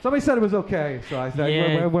 Somebody said it was okay, so I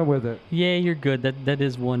went with it. Yeah, you're good. That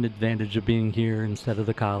is one advantage of being here instead of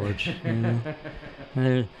the college. You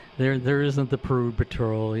know? There isn't the prude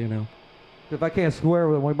patrol, you know. If I can't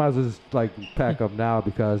swear, then we might as well just like pack up now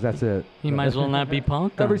because that's it. You might as well not be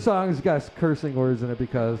punked. Every then. song's got cursing words in it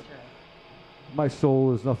because my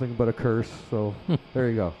soul is nothing but a curse. So there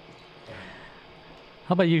you go.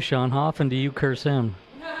 How about you, Sean? How often do you curse him?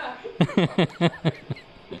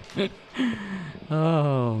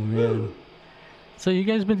 Oh, man. So you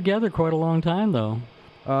guys been together quite a long time, though.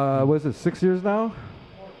 Was it 6 years now?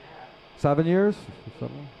 7 years?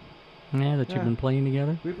 Something. Yeah, that you've been playing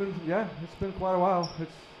together? It's been quite a while.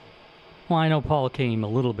 Well, I know Paul came a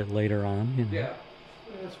little bit later on. You know. Yeah.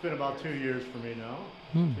 It's been about 2 years for me now.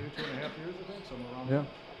 2.5 years, I think, somewhere around there.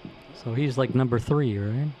 So he's like number 3,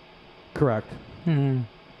 right? Correct.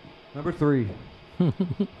 Number 3.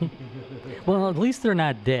 Well, at least they're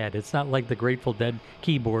not dead. It's not like the Grateful Dead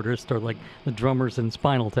keyboardist or like the drummers in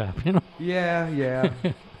Spinal Tap, you know? Yeah.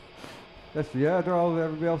 They're all.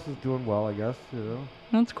 Everybody else is doing well, I guess. You know.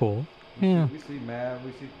 That's cool. We see Matt,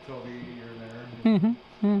 we see Toby here and there.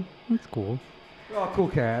 Yeah, that's cool. They're all cool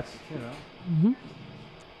cats, you know.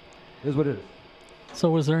 It is what it is.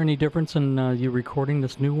 So was there any difference in you recording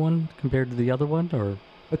this new one compared to the other one, or?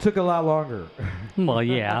 It took a lot longer. Well,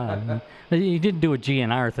 yeah. You didn't do a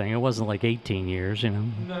GNR thing. It wasn't like 18 years, you know.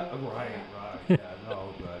 No, right. Yeah,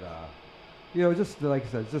 no, but you know, just like I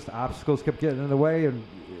said, just obstacles kept getting in the way, and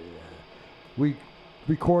we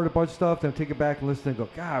record a bunch of stuff, then take it back and listen and go,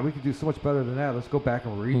 God, we could do so much better than that. Let's go back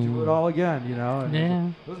and redo it all again, you know. And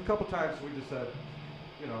there was a couple times we just said,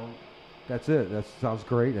 you know, that's it. That sounds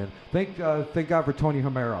great. And thank God for Tony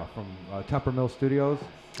Hamera from Temper Mill Studios.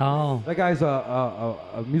 Oh. That guy's a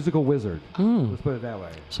musical wizard. Let's put it that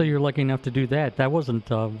way. So you're lucky enough to do that. That wasn't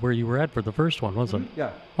where you were at for the first one, was it?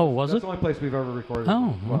 Yeah. Oh, was That's it? the only place we've ever recorded.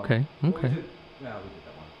 Oh, okay. Well, we did that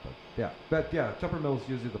one. But yeah, Temper Mill's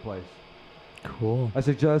usually the place. Cool. I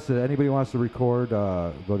suggest that anybody who wants to record,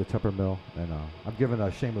 go to Temper Mill, and I'm giving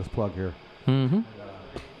a shameless plug here.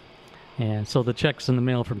 Yeah, so the check's in the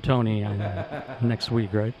mail from Tony next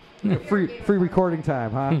week, right? free recording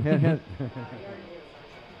time, huh? Hint, hint.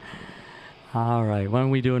 All right, why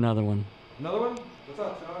don't we do another one? Another one? What's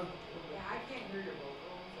up, Sean? Yeah, I can't hear your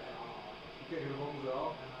vocals at all. You can't hear the vocals at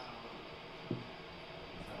all?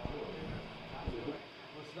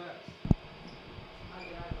 What's next?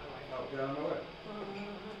 Oh, get out of my way.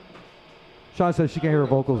 Sean says she can't hear her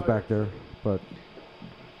vocals back there, but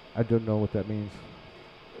I don't know what that means.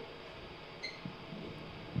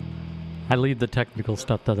 I leave the technical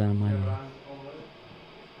stuff to them.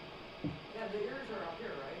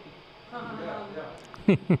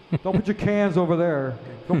 Don't put your cans over there.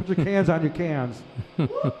 Don't put your cans on your cans.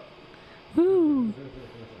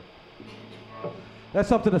 That's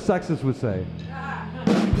something a sexist would say.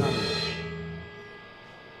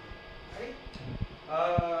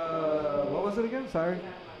 What was it again? Sorry.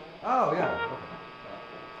 Oh, yeah. Okay.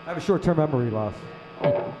 I have a short-term memory loss.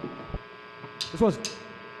 This one's...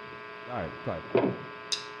 All right, go ahead.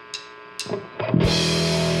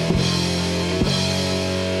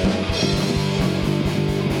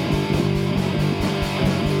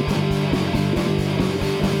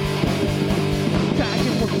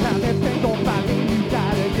 Everything gon' find me, you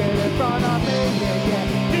gotta get in front of me, yeah, yeah.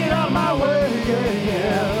 Get out my way, yeah,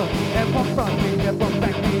 yeah. Everyone front me, everyone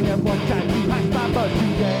back me, everyone try to hide my butt,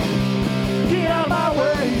 yeah. Get out my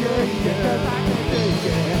way, yeah, yeah. 'Cause I can't take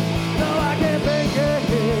it. No, I can't make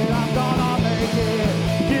it. I'm gonna make it.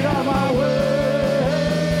 Get out my way.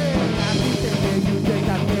 I be thinking you think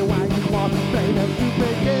I care why you want to play that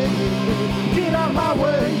stupid game. Get out my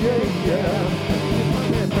way, yeah, yeah.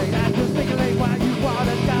 I just think like why you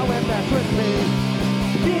wanna go and mess with me.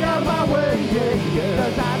 Get out my way, yeah, yeah.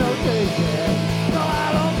 'Cause I don't take it. No,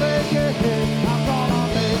 I don't make it. I'm gonna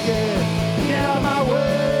make it. Get out my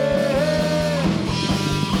way.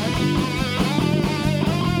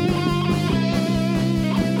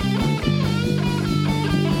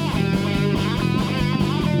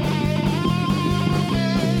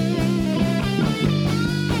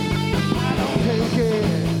 I don't take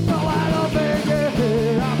it. No, I don't make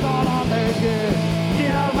it. I'm gonna make it.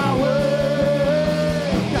 Get out my way.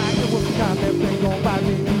 Everything gon' find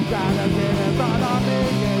me, you gotta get in front of me,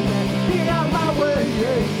 yeah, yeah. Get out my way,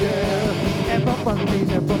 yeah, yeah. Never front me,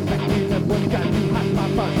 never back me, never got you hot my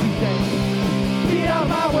butt, you say. Get out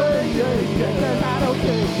my way, yeah, yeah. 'Cause I don't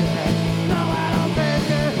take it. No, I don't take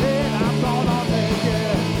it. I'm gonna make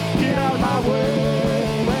it. Get out my way.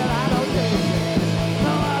 Well, I don't take it.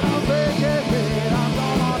 No, I don't take it. I'm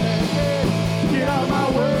gonna make it. Get out my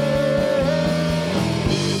way.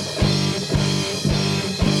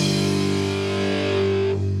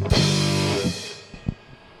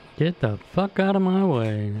 Get the fuck out of my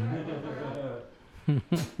way.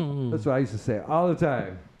 That's what I used to say all the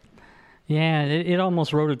time. Yeah, it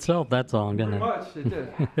almost wrote itself, that song, didn't Pretty it? much, it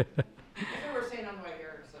did. That's what we're saying on the way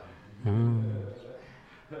here,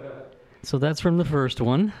 so. So that's from the first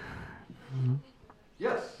one.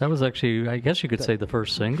 Yes. That was actually, I guess you could say the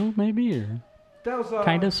first single, maybe, or That was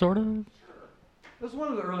kind of, sort of. That was one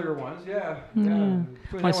of the earlier ones, yeah. Yeah.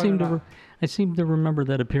 Between I that one seem to remember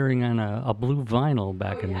that appearing on a blue vinyl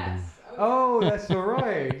back in the day. Oh, that's so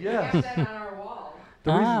right. Yes. We have that on our wall.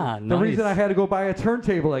 The reason I had to go buy a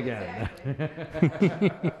turntable again.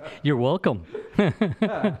 You're welcome.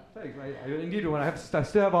 Yeah, thanks. I needed one. I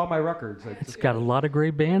still have all my records. It's got a lot of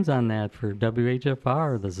great bands on that for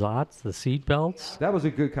WHFR, the Zotz, the Seatbelts. That was a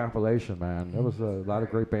good compilation, man. There was a lot of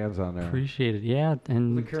great bands on there. Appreciate it, yeah.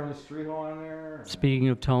 And the Carolyn Streeto on there. Speaking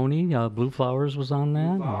of Tony, Blue Flowers was on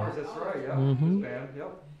that. Blue Flowers, that's right, yeah. Mm-hmm. His band,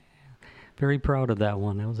 yep. Very proud of that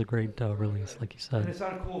one. That was a great release, like you said. And it's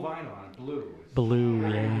on cool vinyl on blue. Blue,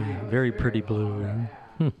 yeah. Very pretty blue.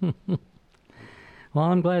 Yeah. Well,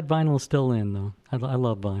 I'm glad vinyl's still in, though. I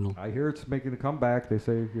love vinyl. I hear it's making a comeback. They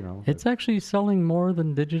say, you know. It's actually selling more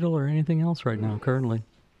than digital or anything else right now, currently.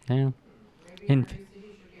 Yeah.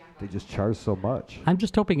 They just charge so much. I'm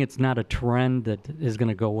just hoping it's not a trend that is going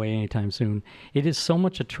to go away anytime soon. It is so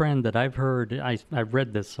much a trend that I've heard, I've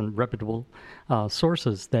read this on reputable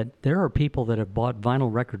sources, that there are people that have bought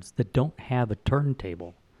vinyl records that don't have a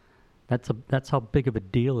turntable. That's how big of a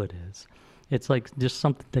deal it is. It's like just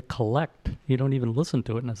something to collect. You don't even listen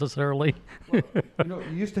to it necessarily. Well, you know,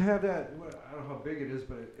 you used to have that, I don't know how big it is,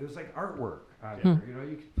 but it was like artwork on there. You know,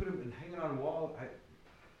 you could put them and hang it on a wall.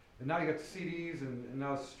 And now you got the CDs, and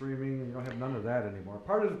now it's streaming, and you don't have none of that anymore.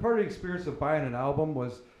 Part of the experience of buying an album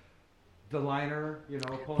was the liner, you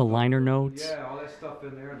know. The liner notes. Yeah, all that stuff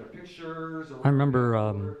in there, the pictures. I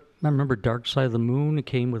remember Dark Side of the Moon. It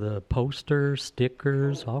came with a poster,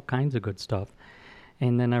 stickers, all kinds of good stuff.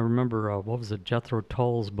 And then I remember, what was it, Jethro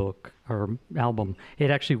Tull's book, or album.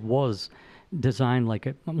 It actually was designed like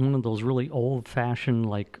one of those really old-fashioned,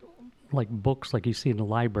 like books like you see in the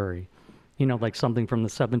library. You know, like something from the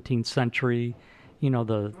 17th century, you know,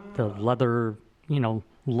 the leather, you know,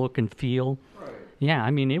 look and feel. Right. Yeah, I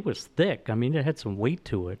mean, it was thick. I mean, it had some weight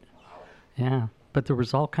to it. Yeah, but there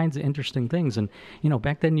was all kinds of interesting things. And, you know,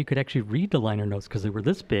 back then you could actually read the liner notes because they were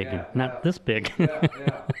this big and not this big. Yeah.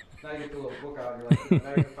 Now you get the little book out and you're like, a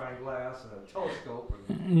magnifying glass and a telescope.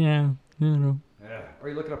 And yeah, you know. Yeah. Or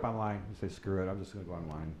you look it up online. You say, screw it, I'm just going to go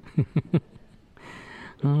online.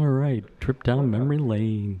 All right, trip down memory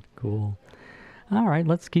lane. Cool. All right,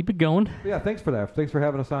 let's keep it going. Yeah, thanks for that. Thanks for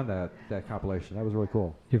having us on that compilation. That was really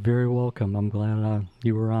cool. You're very welcome. I'm glad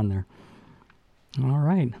you were on there. All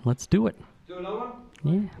right, let's do it. Do another one?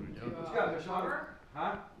 Yeah. Let's go.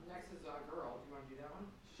 Huh? Next is Girl. Do you want to do that one?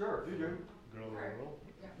 Sure, you do. Girl.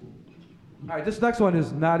 right, this next one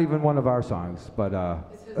is not even one of our songs, but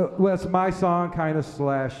well, it's my song, kind of,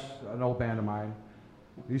 slash an old band of mine.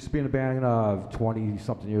 I used to be in a band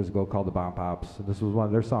 20-something years ago called the Bomb Pops, and this was one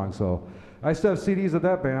of their songs. So I still have CDs of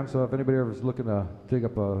that band, so if anybody ever is looking to dig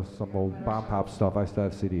up some old Bomb Pop stuff, I still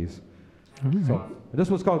have CDs. Mm-hmm. So and this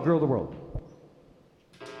one's called Girl of the World.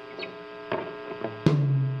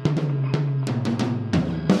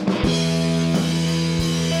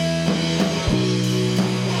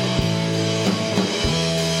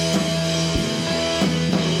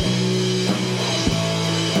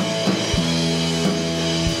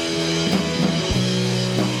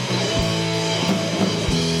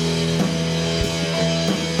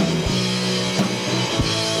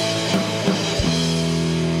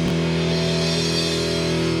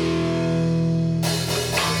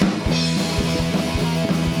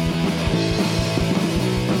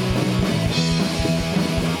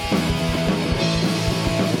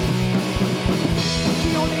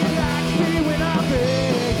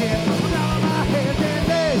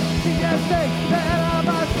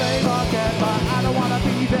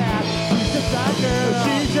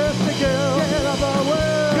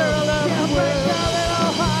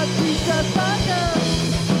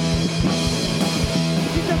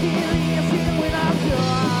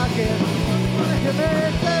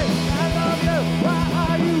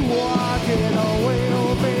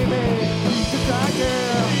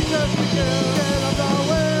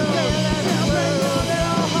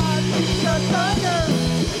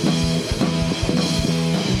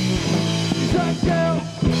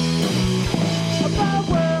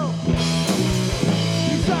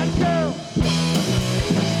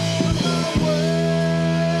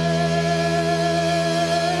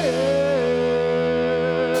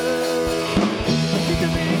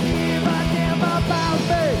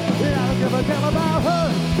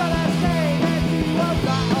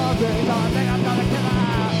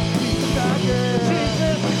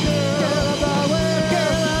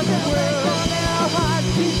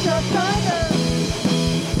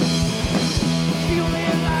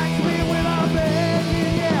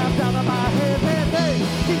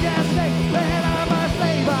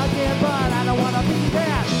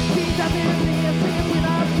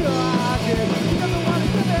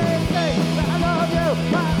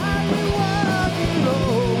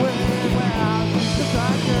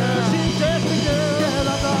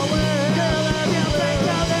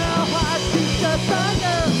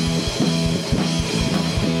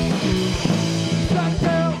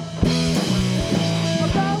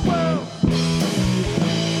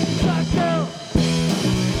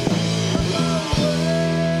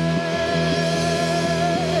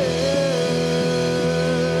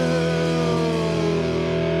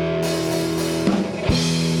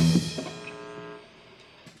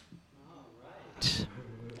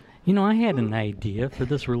 You know, I had an idea for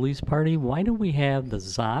this release party. Why don't we have the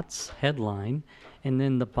Zotz headline, and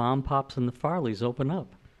then the Bomb Pops and the Farleys open up?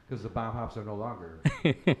 Because the Bomb Pops are no longer.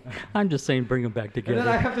 I'm just saying, bring them back together. And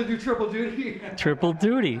then I have to do triple duty. Triple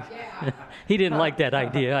duty. He didn't like that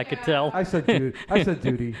idea, I could tell. I said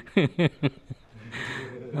duty.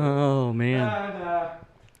 Oh, man.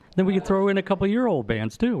 Then we could throw in a couple of your old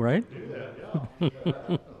bands, too, right?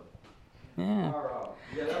 Yeah.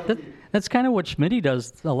 That's kind of what Schmitty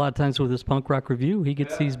does a lot of times with his punk rock review. He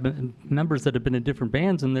gets these members that have been in different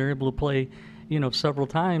bands, and they're able to play, several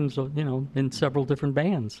times, in several different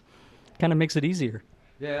bands. Kind of makes it easier.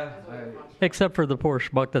 Yeah. Except for the poor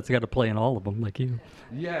schmuck that's got to play in all of them, like you.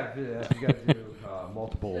 Yeah, you got to do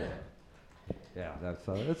multiple. Yeah, it's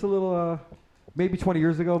a little. Maybe 20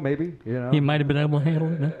 years ago, maybe. He might have been able to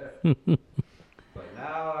handle it. But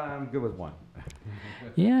now I'm good with one.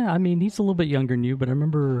 Yeah, I mean, he's a little bit younger than you, but I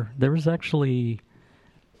remember there was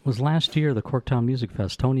was last year, the Corktown Music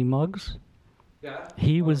Fest, Tony Muggs. Yeah.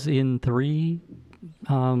 He was in 3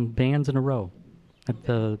 bands in a row at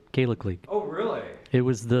the Gaelic League. Oh, really? It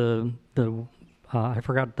was I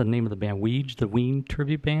forgot the name of the band, the Ween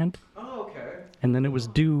tribute band. Oh, okay. And then it was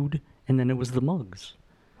Dude, and then it was the Muggs.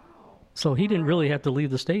 So he didn't really have to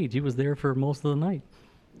leave the stage. He was there for most of the night.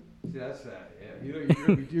 See, that's that. Yeah. You're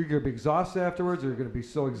going to be exhausted afterwards, or you're going to be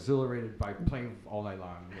so excited by playing all night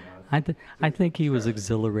long. I think he was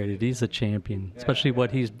exhilarated. He's a champion, especially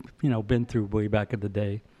what he's been through way back in the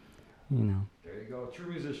day. There you go, true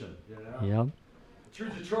musician. Yep. True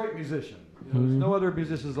Detroit musician. There's no other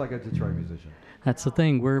musicians like a Detroit musician. That's the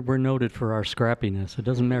thing. We're noted for our scrappiness. It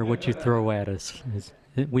doesn't matter what you throw at us.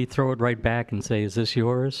 We throw it right back and say, "Is this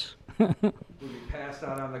yours?" We'll be passed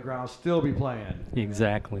out on the ground, still be playing.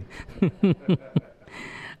 Exactly.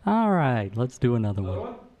 All right, let's do another one. Do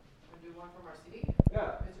one from our CD?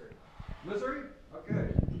 Yeah. Misery? Okay.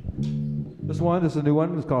 This is a new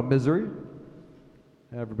one. It's called Misery.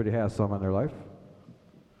 Everybody has some in their life.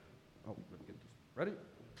 Oh, let me get this. Ready?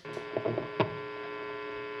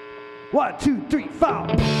 1, 2, 3, 4.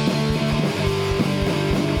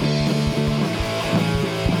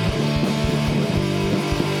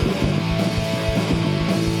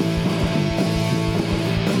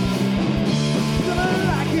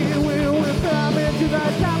 To the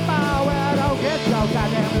top where I don't get so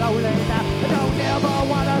goddamn lonely now. I don't ever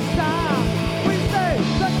wanna stop. We say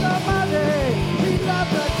such the money, we love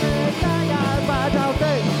the thing. I got my don't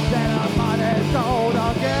think that our money's so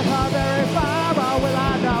don't get her very far. How will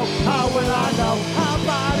I know? How will I know? How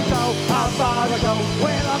far to go? How far to go?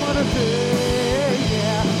 Well, I'm gonna see,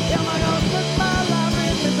 yeah. Am I gonna put my life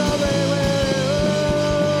in misery?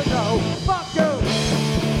 Well, no, fuck you.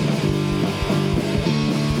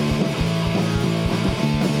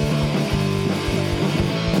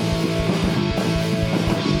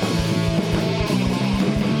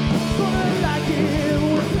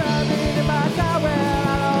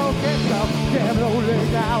 Damn lonely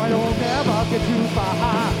now, I don't ever get too far.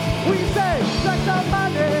 We say, like the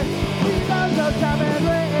money, she does the time and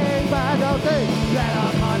ring, but I don't think that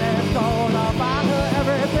our money's gonna buy her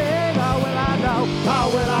everything. How will I know?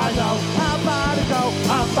 How will I know? How far to go?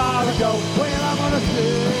 How far to go? Well, I'm gonna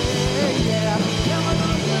see, yeah. Am I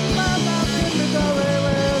gonna put my life in misery?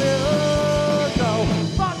 Well, you go.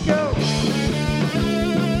 Fuck you.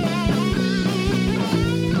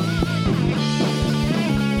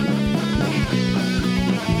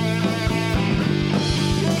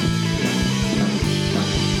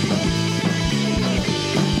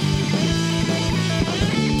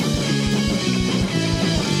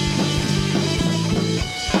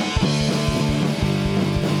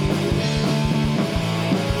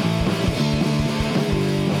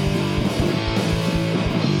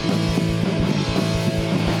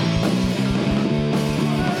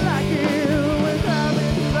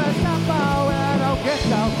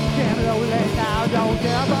 Damn lonely now, don't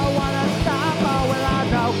ever wanna stop. How will I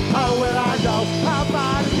know? How will I know? How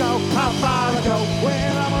far to go? How far to go?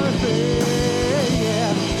 Well, I'm gonna see,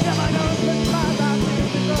 yeah. Am I gonna put my life in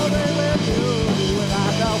misery with you? Will I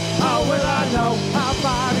know? How will I know? How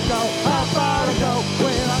far to go? How far to go?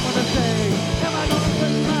 Well, I'm gonna see. Am I gonna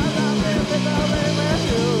put my life in misery with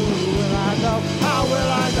you? Will I know? How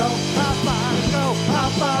will I know? How far to go? How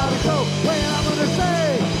far to go? Well, I'm gonna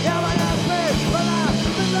say, am I gonna say, will I?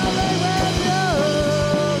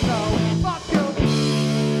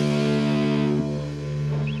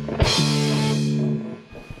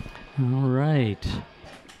 All right.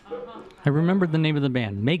 I remembered the name of the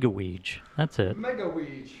band, Megaweege. That's it.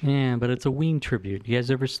 Megaweege. Yeah, but it's a Ween tribute. You guys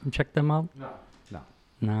ever check them out? No.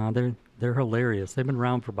 No, they're hilarious. They've been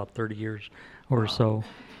around for about 30 years or so.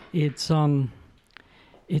 It's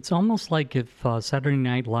almost like if Saturday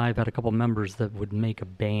Night Live had a couple members that would make a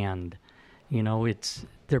band. You know,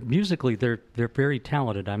 they're musically they're very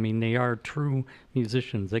talented. I mean, they are true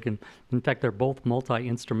musicians. In fact, they're both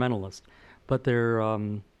multi-instrumentalists, but their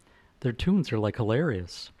tunes are like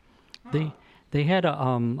hilarious. They had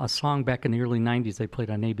a song back in the early 90s they played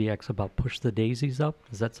on ABX about Push the Daisies Up.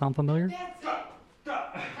 Does that sound familiar?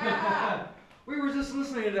 We were just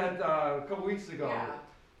listening to that a couple weeks ago.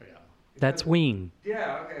 Yeah. That's Ween.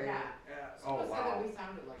 Yeah, okay. Yeah. Oh, Someone said wow. that we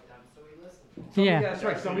sounded like them, so we listened. Yeah. That's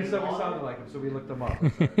right. Somebody said we sounded like them, so we looked them up.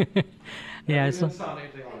 Yeah, we so, didn't sound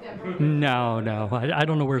anything like them. no. I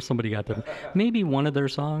don't know where somebody got them. Maybe one of their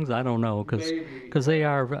songs. I don't know because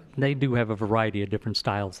they do have a variety of different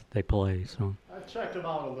styles that they play. So I've checked them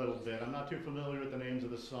out a little bit. I'm not too familiar with the names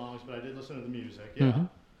of the songs, but I did listen to the music. Yeah,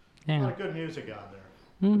 Yeah. a lot of good music on there.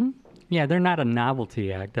 Yeah, they're not a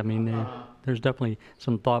novelty act. I mean, there's definitely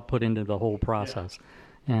some thought put into the whole process.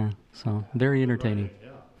 Yeah, so very entertaining.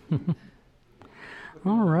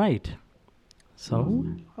 All right. So,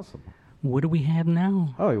 Awesome. what do we have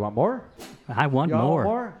now? Oh, you want more? I want Y'all more. want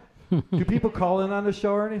more? Do people call in on the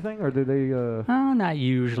show or anything, or do they? Oh, not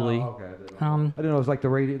usually. Oh, okay. I didn't know it was like the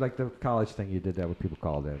radio, like the college thing you did that where people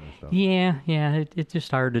called in and stuff. Yeah. It's just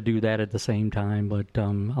hard to do that at the same time. But a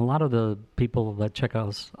lot of the people that check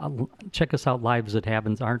us out live as it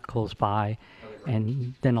happens aren't close by,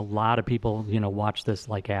 and then a lot of people, watch this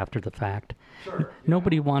like after the fact. Sure.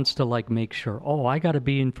 Nobody wants to like make sure. Oh, I got to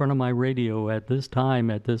be in front of my radio at this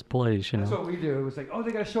time at this place. That's what we do. It was like, oh,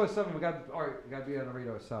 they got a show at 7. We got to be on the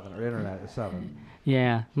radio at 7 or internet at 7.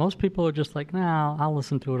 Yeah, most people are just like, nah, I'll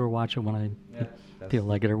listen to it or watch it when I feel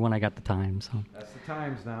like it or when I got the time. So that's the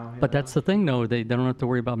times now. But that's the thing, though. They don't have to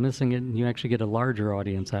worry about missing it, and you actually get a larger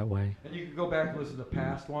audience that way. And you can go back and listen to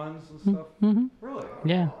past ones and stuff. Mm-hmm. Really?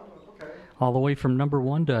 Yeah. Okay. all the way from number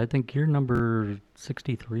 1 to I think you're number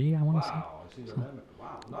 63. I want to say. Wow, I see your amendment.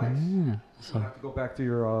 Wow, nice. Yeah. So So I have to go back to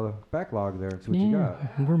your backlog there and see what you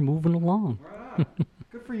got. we're moving along. Right on.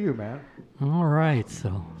 Good for you, man. All right.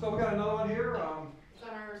 So So we got another one here. It's on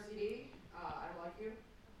our CD. I Like You.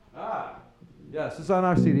 Yes, it's on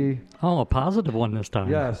our CD. oh, a positive one this time.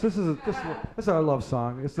 Yes, this is our love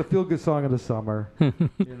song. It's the feel-good song of the summer. You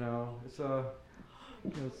know, it's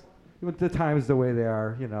the times the way they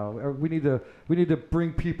are. You know, we need to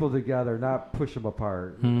bring people together, not push them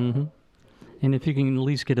apart. hmm And if you can at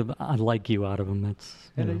least get a "I like you" out of them,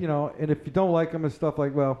 that's And and if you don't like them and stuff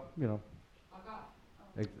like, well,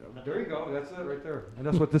 there you go. That's it right there. And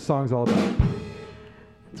that's what this song's all about.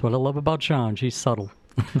 that's what I love about Sean. She's subtle.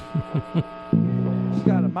 She's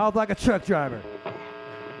got a mouth like a truck driver.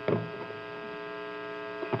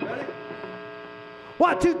 Ready?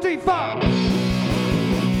 1, 2, 3, 4.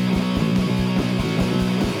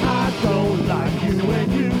 I don't like you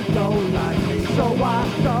and you don't like me, so why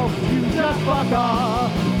don't you just fuck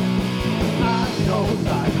off? I don't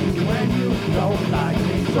like you and you don't like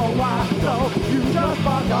me, so why don't you just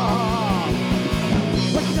fuck off?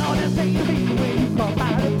 What you gonna say to me when you come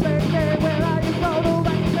out and play me? Where are you going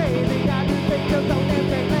like crazy? I just think you're so damn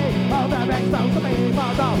crazy. All the rest of the me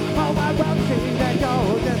falls off. Oh, my well, see that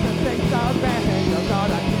you're just a thing of bad. You're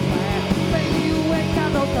gonna keep mad. Baby, you ain't got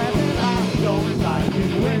no class and I don't like you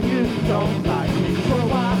and you don't like me, so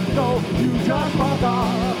why don't you just fuck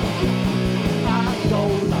off? I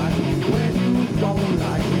don't like you and you don't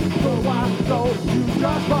like me, so why don't you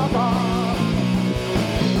just fuck off?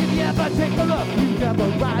 If you ever take a look, you never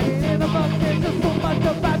write it in a book. There's just so much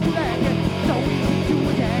about you that it's so easy to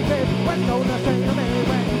react with. When no one say to me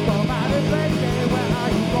when you come out and play me, where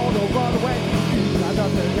are you gonna run away? You got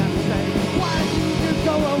nothing else to say. Why you just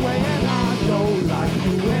go away? And I don't like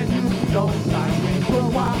you and you don't like me, so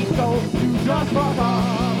why don't you just fuck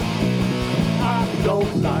off? I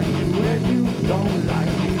don't like you and you don't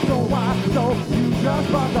like me, so why don't you just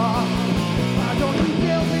fuck off? Why don't you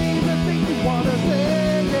tell me the things you wanna say?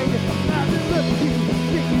 I just look at you,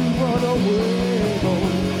 think you run away, oh,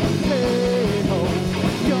 hey, oh,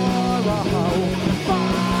 you're a hoe. Fuck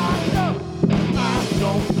no! I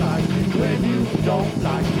don't like you and you don't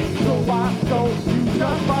like me, so why don't you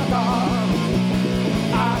just fuck off?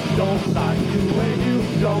 I don't like you and you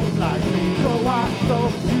don't like me, so why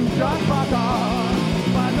don't you just fuck off?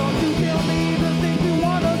 Why don't you tell me the things you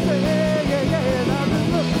wanna say? Yeah, and I just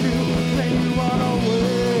look at you, say you run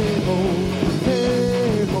away, oh,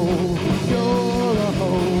 hey, oh, you're a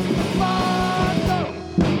hoe. Fuck no!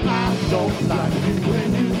 I don't like you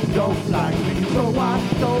and you don't like me, so why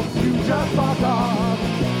don't you just fuck off?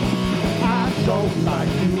 I don't like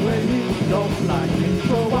you and you don't like me,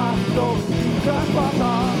 so why don't you just fuck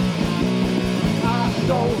off? I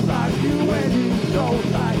don't like you and you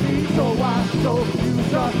don't like me, so why don't you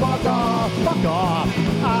just fuck off? Fuck off!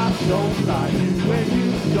 I don't like you and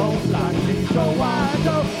you don't like me, so why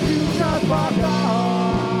don't you just fuck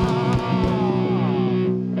off?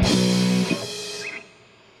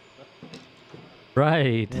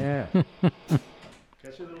 Right. Yeah.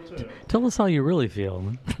 Catchy little tune. Tell us how you really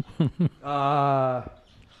feel. How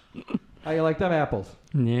you like them apples?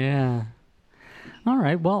 Yeah. All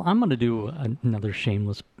right. Well, I'm going to do another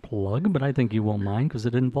shameless plug, but I think you won't mind because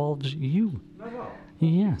it involves you. No.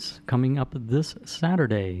 Yes. Coming up this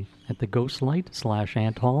Saturday at the Ghostlight /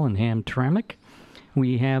 Ant Hall in Hamtramck,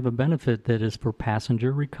 we have a benefit that is for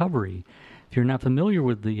passenger recovery. If you're not familiar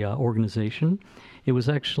with the organization, it was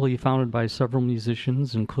actually founded by several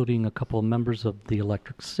musicians, including a couple of members of the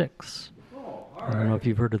Electric Six. I don't know if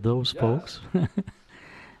you've heard of those folks.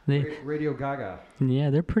 Radio Gaga. Yeah,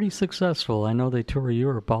 they're pretty successful. I know they tour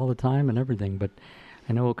Europe all the time and everything, but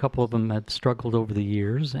I know a couple of them have struggled over the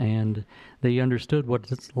years, and they understood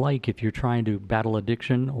what it's like if you're trying to battle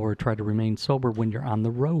addiction or try to remain sober when you're on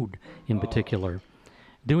the road in particular.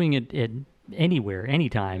 Doing it anywhere,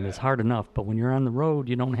 anytime is hard enough, but when you're on the road,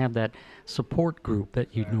 you don't have that support group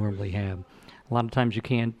that you'd normally have. A lot of times you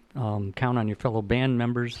can't count on your fellow band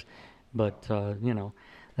members, but,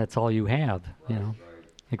 that's all you have,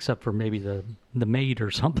 except for maybe the maid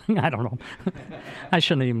or something. I don't know. I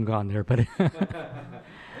shouldn't have even gone there, but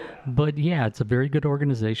but yeah, it's a very good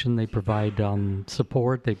organization. They provide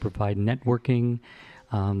support. They provide networking.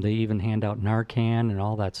 They even hand out Narcan and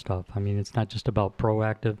all that stuff. I mean, it's not just about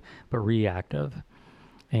proactive, but reactive.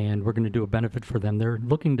 And we're going to do a benefit for them. They're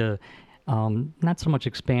looking to not so much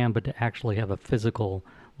expand, but to actually have a physical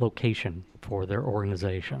location for their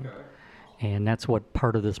organization. And that's what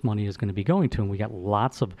part of this money is going to be going to. And we got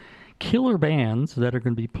lots of killer bands that are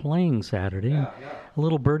going to be playing Saturday. Yeah. A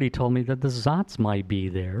little birdie told me that the Zotz might be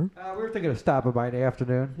there. We were thinking of stopping by in the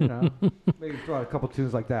afternoon, maybe throw out a couple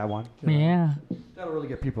tunes like that one. Yeah. That'll really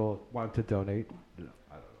get people wanting to donate.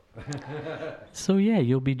 I don't know. So yeah,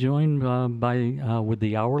 you'll be joined by with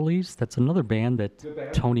the Hourlies. That's another band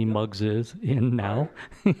that Tony Muggs is in now.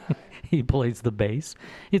 He plays the bass.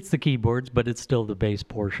 It's the keyboards, but it's still the bass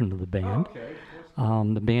portion of the band.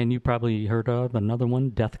 The band you probably heard of, another one,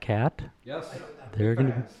 Death Cat. Yes. They're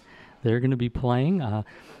gonna be playing.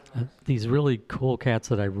 These really cool cats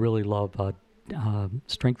that I really love.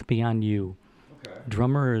 Strength Beyond You.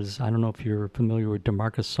 Drummer is, I don't know if you're familiar with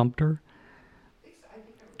DeMarcus Sumter.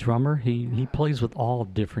 Drummer, he plays with all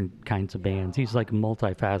different kinds of bands. He's like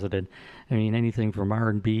multifaceted. I mean, anything from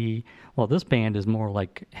R&B. Well, this band is more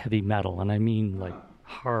like heavy metal, and I mean like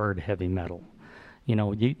hard heavy metal.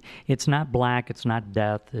 It's not black, it's not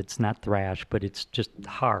death, it's not thrash, but it's just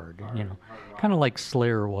hard. Kind of like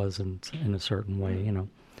Slayer was in a certain way.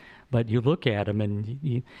 But you look at them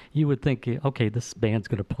and you would think, okay, this band's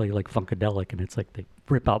gonna play like Funkadelic, and it's like they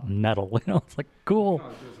rip out metal. It's like cool.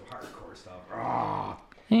 Hardcore stuff.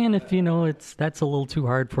 And if that's a little too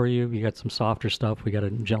hard for you, you got some softer stuff. We got a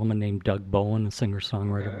gentleman named Doug Bowen, a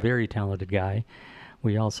singer-songwriter, very talented guy.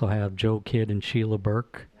 We also have Joe Kidd and Sheila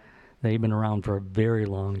Burke. They've been around for a very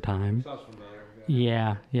long time. Sounds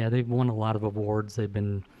familiar. Yeah, they've won a lot of awards.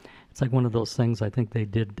 It's like one of those things. I think they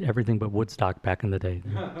did everything but Woodstock back in the day.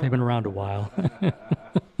 They've been around a while. One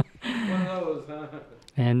of those, huh?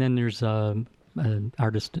 And then there's an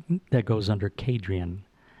artist that goes under Cadrian,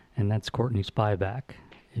 and that's Courtney Spivak.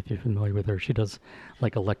 If you're familiar with her, she does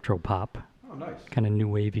like electro pop. Oh, nice. Kind of new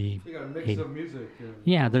wavy. So you got a mix of music.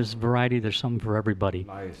 Yeah, there's variety. There's something for everybody.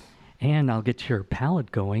 Nice. And I'll get your palate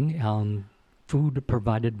going. Food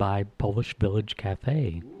provided by Polish Village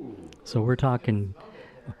Cafe. Ooh. So we're talking.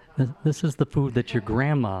 This is the food that your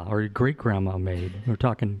grandma or your great grandma made. We're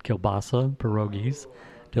talking kielbasa, pierogies,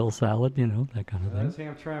 dill salad, that kind of thing.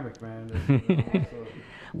 That's Hamtramck, man.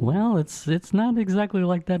 Well, it's not exactly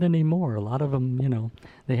like that anymore. A lot of them,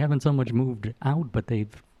 they haven't so much moved out, but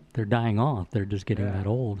they're dying off. They're just getting that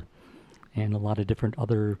old. And a lot of different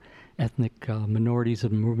other ethnic minorities are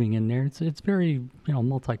moving in there. It's very,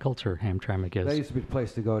 multicultural, Hamtramck is. That used to be the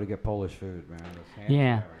place to go to get Polish food, man.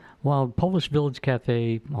 Yeah. Well, Polish Village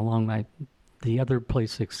Cafe, the other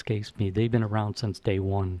place escapes me. They've been around since day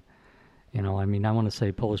one. I want to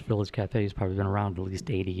say Polish Village Cafe has probably been around at least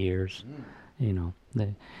 80 years.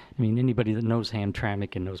 Anybody that knows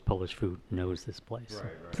Hamtramck and knows Polish food knows this place.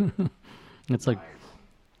 Right.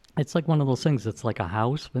 It's like one of those things. It's like a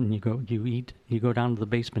house, and you go down to the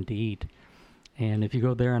basement to eat. And if you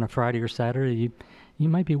go there on a Friday or Saturday, you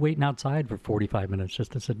might be waiting outside for 45 minutes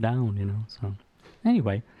just to sit down, So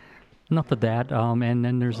anyway, enough of that. And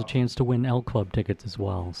then there's a chance to win L Club tickets as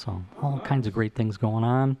well. So all kinds of great things going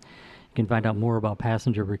on. You can find out more about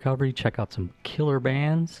Passenger Recovery. Check out some killer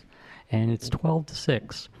bands. And it's 12 to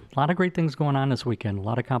 6. A lot of great things going on this weekend. A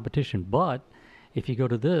lot of competition. But if you go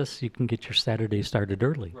to this, you can get your Saturday started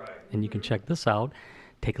early. Right. And you can check this out,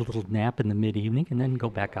 take a little nap in the mid-evening, and then go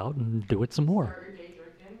back out and do it some more.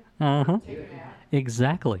 Uh-huh.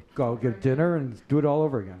 Exactly. Go get dinner and do it all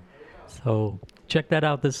over again. So check that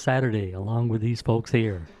out this Saturday, along with these folks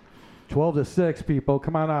here. 12 to 6, people.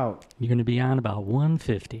 Come on out. You're going to be on about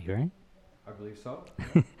 150, right? I believe so.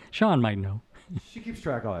 Sean might know. She keeps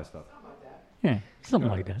track of all that stuff. Yeah,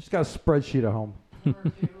 something like that. She's got a spreadsheet at home.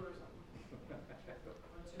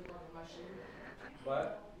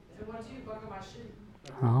 What?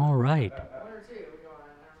 All right.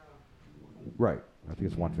 Right. I think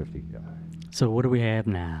it's 150. Yeah. So what do we have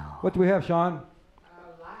now? What do we have, Sean?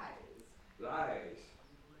 Lies.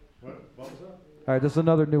 What was that? All right, this is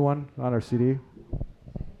another new one on our CD.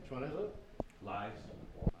 Which one is it? Lies.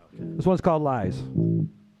 This one's called Lies.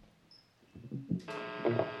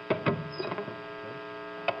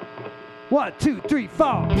 1, 2, 3,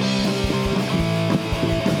 4.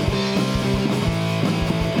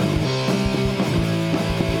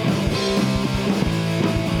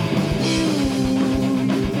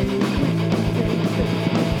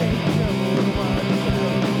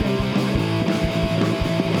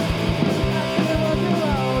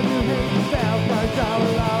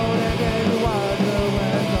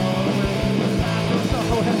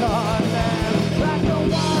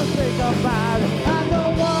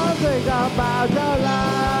 About your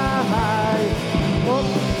life.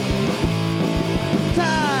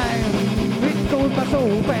 Time, it goes by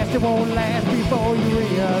so fast it won't last before you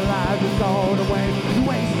realize it's gone away. You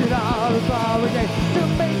wasted all the glory days to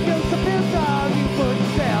make yourself feel strong. You put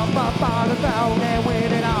yourself up on a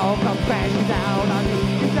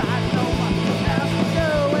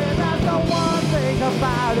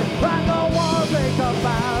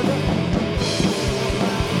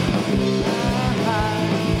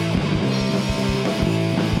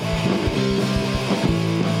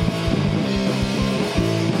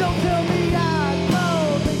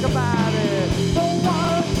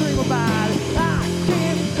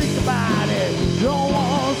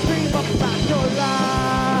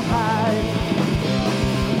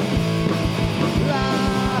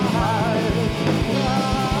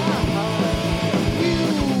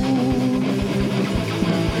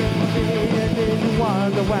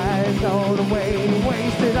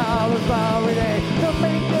sorry day. To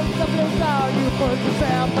make this something song, you put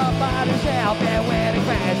yourself up on the shelf, and when it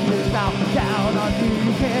crashes down on you,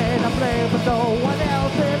 you can't blame but no one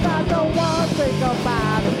else. And I don't want to think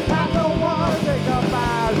about it. I don't want to think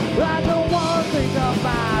about it. I don't want to think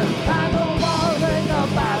about it. I don't want to think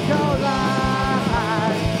about your life.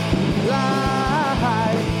 Life.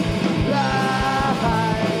 Life.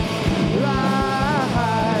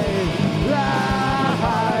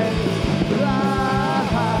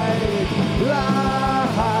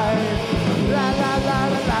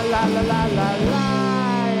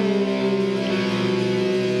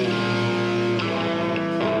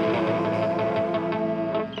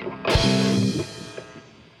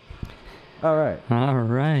 All right. All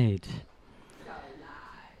right.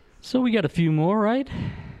 So we got a few more, right?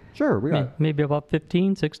 Sure, we got maybe about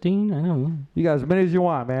 15, 16, I don't know. You got as many as you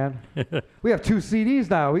want, man. We have 2 CDs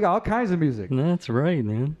now. We got all kinds of music. That's right,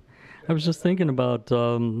 man. I was just thinking about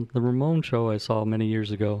the Ramon show I saw many years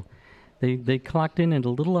ago. They clocked in at a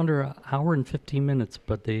little under an hour and 15 minutes,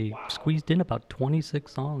 but they squeezed in about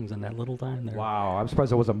 26 songs in that little time there. Wow, I'm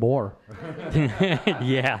surprised there wasn't more.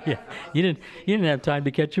 yeah. You didn't have time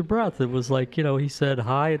to catch your breath. It was like, he said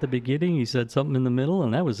hi at the beginning, he said something in the middle,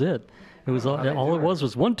 and that was it. It was all it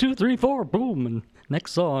was 1, 2, 3, 4, boom, and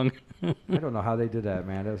next song. I don't know how they did that,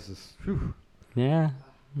 man. It was just, whew. Yeah.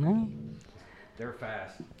 No. They're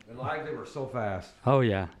fast. And live, they were so fast. Oh,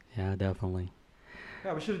 yeah. Yeah, definitely.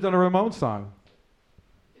 Yeah, we should have done a Ramones song.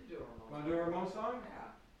 Want to do a Ramones song?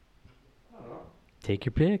 Yeah. I don't know. Take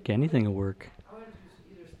your pick. Anything will work. I want to do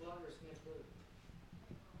either Slug or Sniff Blue.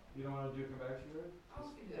 You don't want to do Come Back, She Cried?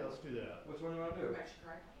 Yeah, let's do that. Which one do you want to do? Come Back, She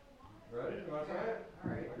Cried. Ready? You want to try it? All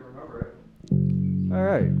right. I can remember it. All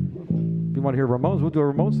right. If you want to hear Ramones, we'll do a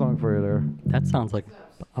Ramones song for you there. That sounds like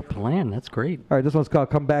a plan. That's great. All right, this one's called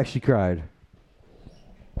Come Back, She Cried.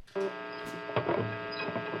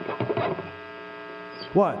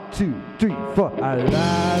 1, 2, 3, 4. I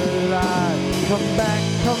lied. Come back,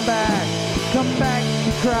 come back, come back,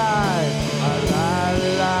 she cried. I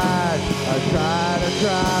lied. I tried.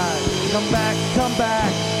 Come back, come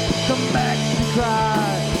back, come back, she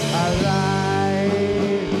cried. I lied.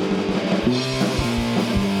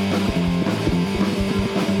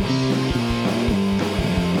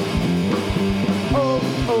 Oh,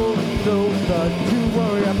 no, nothing to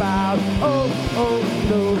worry about. Oh,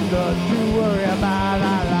 no, nothing to worry about.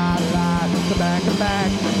 Come back, come back,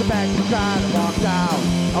 come back, she cried.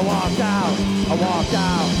 I walked out.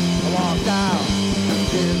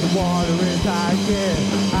 In the water as I did,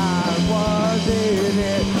 I was in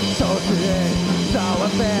it. So today, so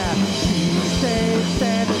unfair. She stayed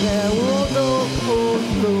standing there. Oh, no,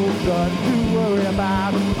 nothing to worry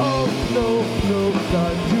about. Oh, no,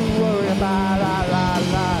 nothing to worry about.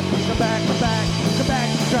 Come back, she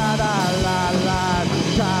cried.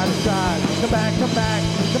 Tried. Come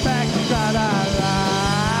back, she cried.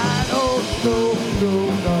 Oh, no,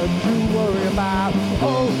 nothing to worry about.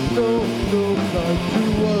 Oh, no, nothing to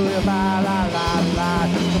worry about.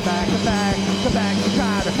 Come back, she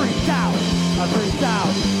cried. I freaked out.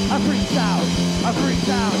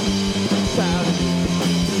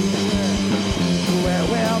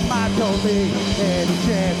 Well, my told me any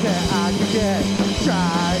chance that I could get,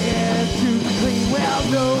 trying to clean. Well,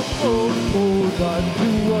 no, nothing to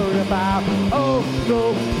worry about. Oh, no,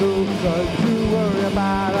 nothing to worry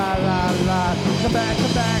about. Come back, she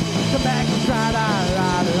tried. I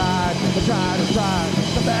tried.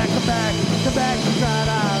 Come back, she tried.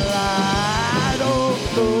 Oh,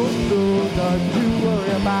 no, nothing to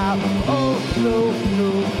worry about. Oh, no,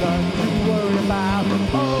 nothing to worry about.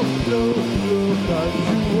 Oh, no, nothing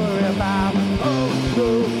to worry about. Oh, no,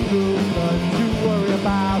 nothing to worry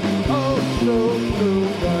about. Oh, no,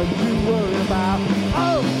 nothing to worry about.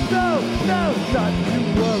 Oh, no, nothing to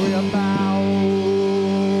worry about.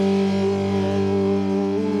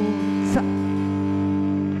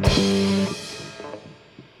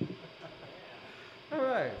 All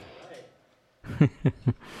right.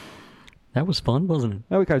 That was fun, wasn't it?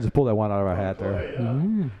 Yeah, we kind of just pulled that one out of our hat there.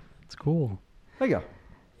 Yeah, it's cool. There you go.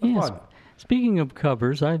 Yes. Fun. Speaking of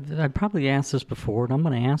covers, I've probably asked this before, and I'm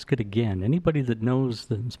going to ask it again. Anybody that knows,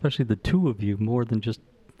 especially the two of you, more than just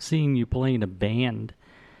seeing you play in a band,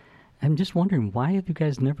 I'm just wondering, why have you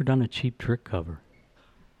guys never done a Cheap Trick cover?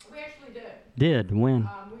 We actually did. Did? When?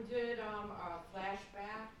 We did a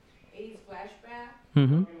flashback, 80s flashback.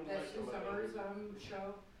 Mm-hmm. That's Summer's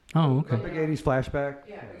show. Oh, okay. A big 80s flashback.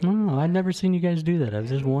 Yeah. Oh, I'd never seen you guys do that. I was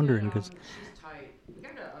just wondering, because... She's tight. We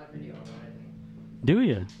got a video of it, I think. Do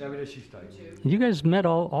you? Yeah, we did. She's tight. You guys met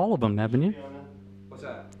all of them, haven't you? What's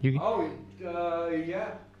that? You,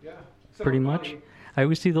 yeah. pretty much. I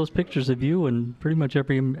always see those pictures of you and pretty much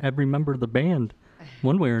every member of the band,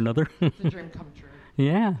 one way or another. It's a dream come true.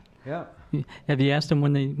 Yeah. Yeah. Have you asked them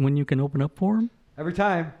when you can open up for them? Every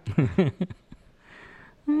time.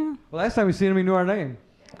 Well, last time we seen him, he knew our name.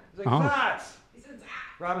 He's like, Zotz!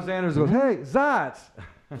 Robin Sanders goes, hey, Zotz!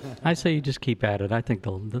 I say you just keep at it. I think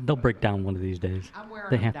they'll break down one of these days. I'm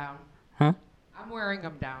wearing them down. Huh? I'm wearing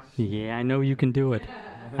them down. Yeah, I know you can do it.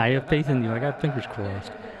 I have faith in you. I got fingers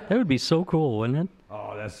crossed. That would be so cool, wouldn't it?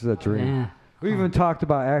 Oh, that's a dream. Yeah. We even talked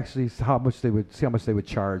about actually how much they would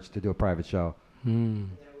charge to do a private show. Hmm.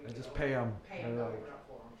 And just pay them.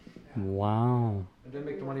 Wow. And then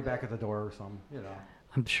make the money back at the door or something, you know.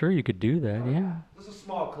 I'm sure you could do that, yeah. It's a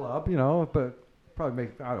small club, you know, but probably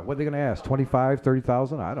make, I don't know, what are they going to ask, 25,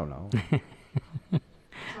 30,000? I don't know.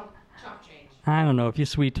 I don't know. If you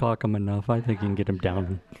sweet talk them enough, I think you can get them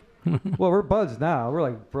down. Well, we're buds now. We're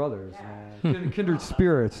like brothers, man. Kindred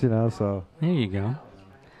spirits, you know, so. There you go.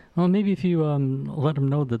 Well, maybe if you let them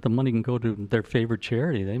know that the money can go to their favorite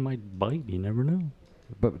charity, they might bite. You never know.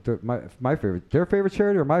 But my favorite, their favorite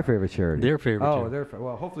charity or my favorite charity? Their favorite charity. charity.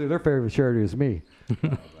 Well, hopefully their favorite charity is me.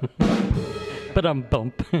 But I'm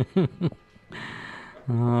bump.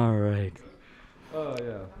 All right. Oh,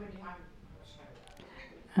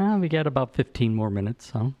 yeah. We got about 15 more minutes,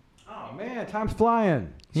 huh? Oh, man, time's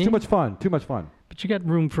flying. It's Yeah. too much fun. Too much fun. But you got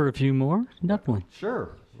room for a few more, definitely.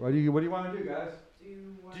 Sure. What do you want to do, guys?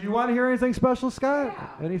 Do you want to hear anything special, Scott?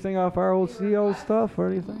 Yeah. Anything off our old CEO stuff or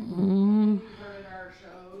anything?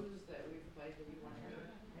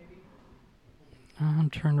 I'm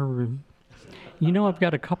trying to... You know, I've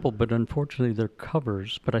got a couple, but unfortunately they're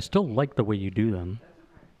covers. But I still like the way you do them.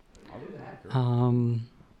 You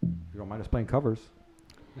don't mind us playing covers?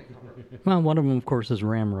 Well, one of them, of course, is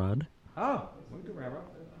Ramrod. Oh, we can do Ramrod.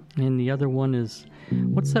 And the other one is...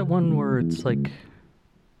 What's that one where it's like...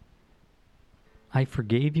 I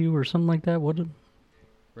forgave you or something like that? What?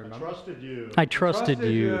 I trusted you. I trusted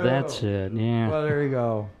you. That's it. Yeah. Well, there you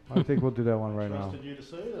go. I think we'll do that one right now. Trusted you to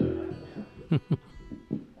say that.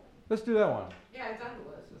 Let's do that one. Yeah, it's on the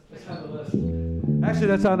list. It's on the list. Actually,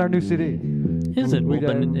 that's on our new CD. Is it? Well,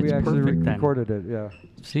 then we it's actually perfect then. recorded it. Yeah.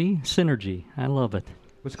 See, synergy. I love it.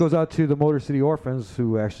 Which goes out to the Motor City Orphans,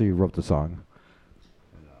 who actually wrote the song.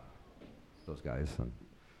 And, those guys.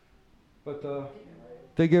 But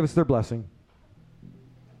they gave us their blessing.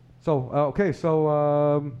 So, okay,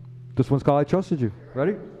 so this one's called I Trusted You.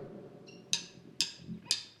 Ready?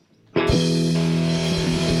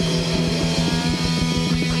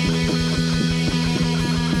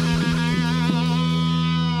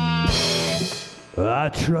 I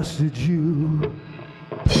trusted you.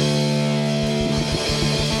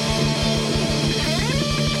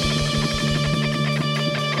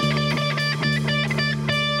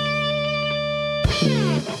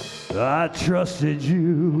 I trusted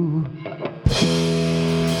you.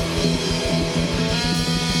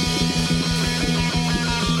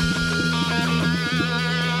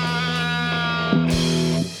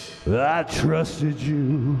 I trusted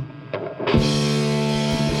you.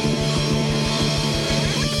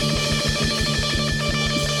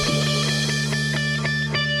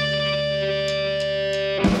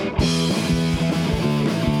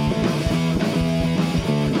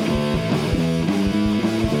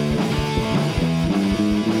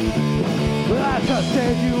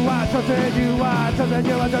 trusted you, I trusted you, I trusted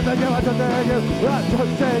you, I trusted you, I trusted you, I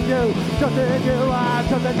trusted you, trusted you, I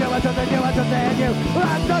trusted you, I trusted you, I trusted you,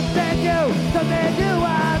 I trusted you, trusted you,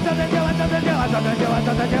 I trusted you, I trusted you, I trusted you, I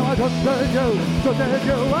trusted you, I trusted you, trusted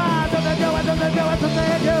you, I trusted you, I trusted you, I trusted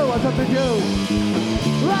you, I trusted you, I trusted you, I trusted you,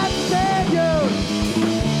 I trusted you.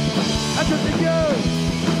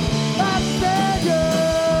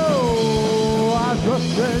 I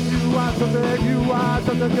trusted you, I trusted you, I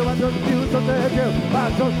trusted you, I trusted you, trusted you, I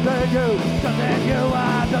trusted you, trusted you,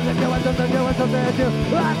 I trusted you, I trusted you, I trusted you, I trusted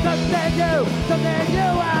you, trusted you, I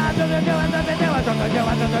trusted you, I trusted you, I trusted you,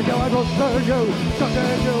 I trusted you, I trusted you, trusted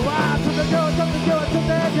you, I trusted you, trusted you, I trusted you, I trusted you, I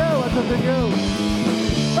trusted you, I trusted you, I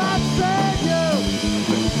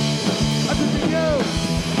trusted you.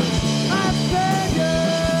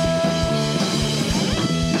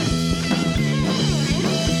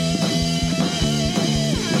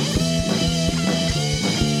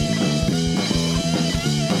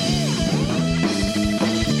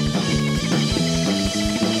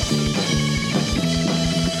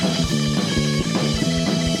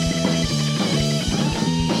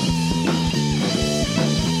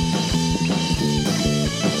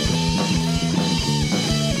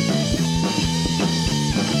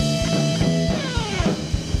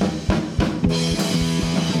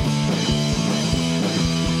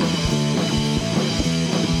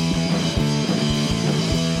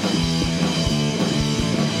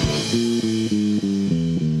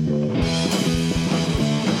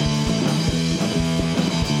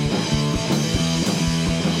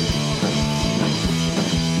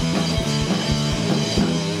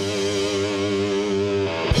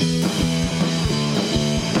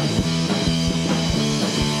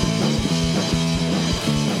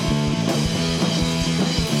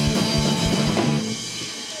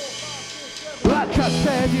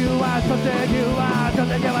 trusted you, I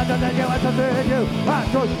trusted you, I trusted you, I trusted you, I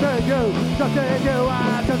trusted you, trusted you,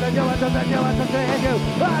 I trusted you, I trusted you, I trusted you,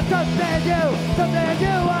 I trusted you, trusted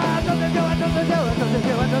you, I trusted you, I trusted you, I trusted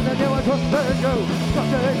you, I trusted you, I trusted you,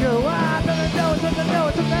 trusted you, I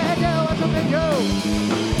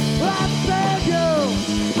trusted you,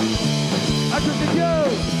 I trusted you, I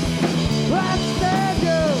trusted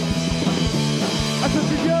you, I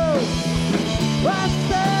trusted you, I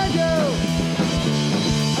trusted you, I trusted you, I trusted you, I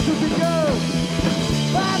trusted you, I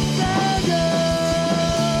trusted you.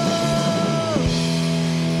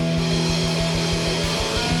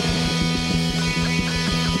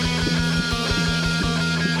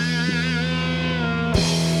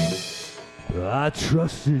 I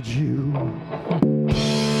trusted you. I trusted you.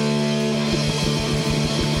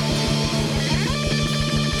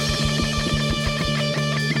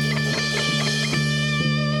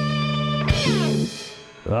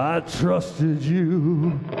 I trusted you. I trusted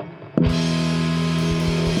you.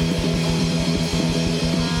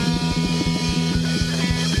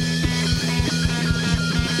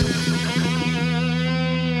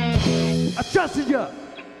 I trusted you.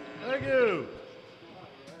 Thank you.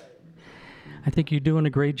 I think you're doing a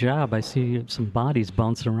great job. I see some bodies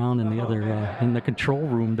bouncing around in the other in the control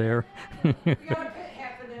room there.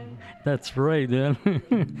 That's right.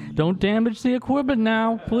 Don't damage the equipment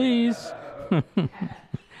now, please.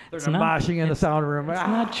 There's a moshing in the sound room. It's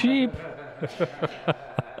not cheap.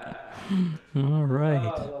 All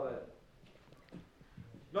right.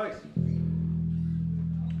 Nice.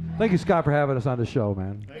 Thank you, Scott, for having us on the show,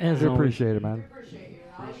 man. As we always. appreciate it, man. Appreciate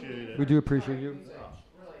it. We do appreciate you.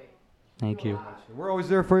 Thank you. We're always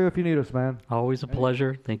there for you if you need us, man. Always a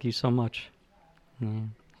pleasure. Thank you so much. Yeah,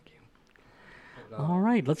 thank you. All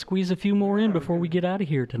right, let's squeeze a few more in before we get out of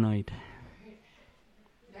here tonight.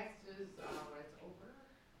 Next is when it's over,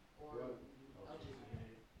 or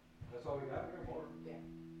That's all we got here for? yeah.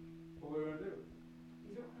 What are we going to do?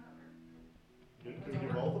 You don't have Can we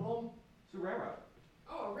do both of them? Sue Ramrod.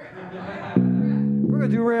 Oh, We're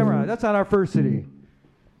going to do Ramrod. That's on our first CD,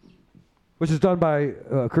 which is done by,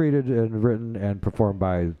 created and written and performed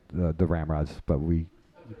by the Ramrods, but we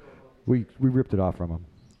ripped it off from them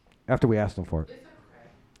after we asked them for it.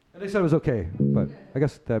 And they said it was okay, but I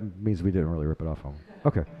guess that means we didn't really rip it off from them.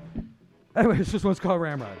 Okay. Anyways, this one's called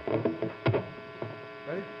Ramrod.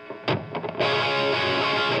 Ready?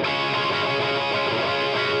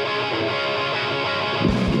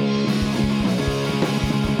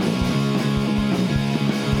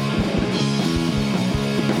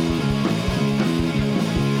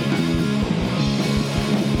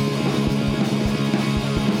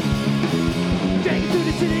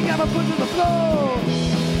 Sitting on my foot to the floor.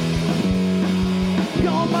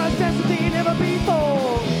 You're my destiny, never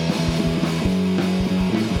before.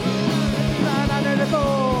 I let it go.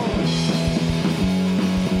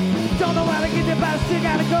 Don't know how to get there, but I still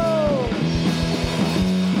gotta go.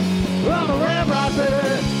 I'm a ramrod,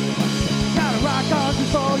 baby. Gotta rock on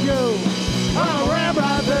just for you. I'm a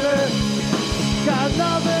ramrod, baby. Got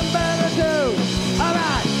nothing better to do.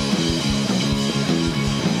 Alright.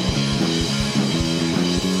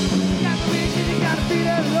 Gotta be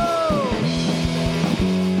that low.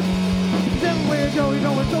 Everywhere you go, you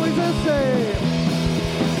know it's always the same.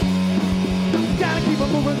 Gotta keep it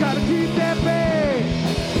moving, gotta keep that pace.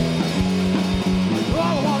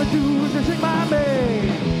 All I wanna do is just shake my mane,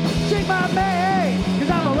 cause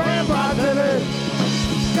I'm a ramrod, baby.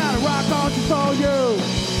 Gotta rock on just for you.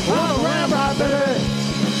 I'm a ramrod, baby.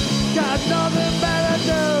 Got nothing better to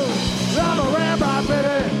do. I'm a ramrod,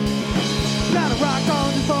 baby. Gotta rock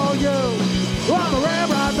on just for you. I'm a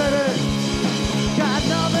ramrod, baby. Got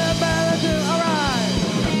nothing better to do.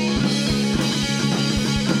 Alright.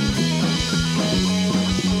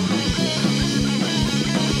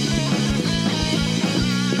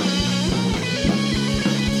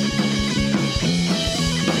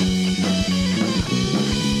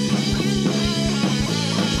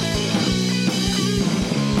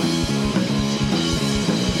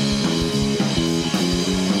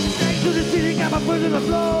 Thanks to the city, got my foot to the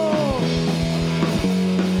floor.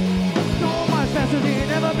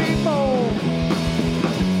 Never before.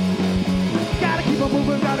 Gotta keep on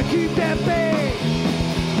moving, gotta keep that pace.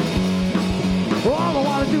 All I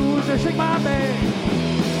wanna do is just shake my mane,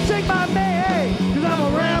 cause I'm a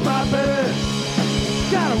ramrod, baby.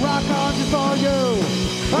 Gotta rock on just for you.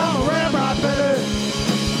 I'm a ramrod, baby.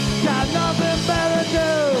 Got nothing better to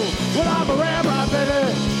do. Well, I'm a ramrod, baby.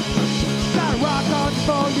 Gotta rock on just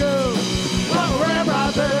for you. I'm a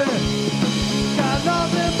ramrod, baby. Got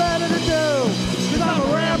nothing better to do. I'm a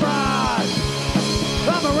ramrod.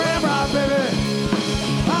 I'm a ramrod, baby.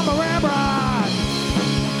 I'm a ramrod.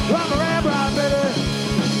 I'm a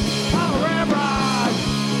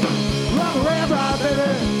ramrod, baby.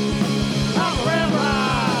 I'm a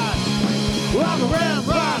ramrod. I'm a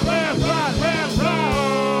ramrod, ramrod, ramrod.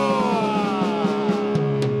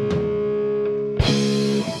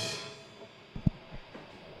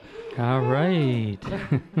 All right.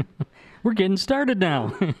 We're getting started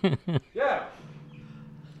now. Yeah.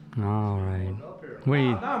 All right.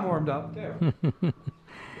 Wait. Now I'm warmed up. There.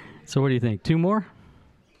 So what do you think? 2 more?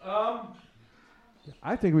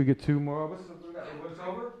 I think we get 2 more. What's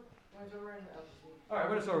over? All right,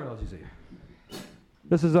 when it's over in LGZ.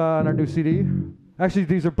 This is on our new CD. Actually,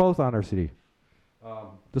 these are both on our CD.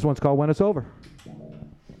 This one's called When It's Over.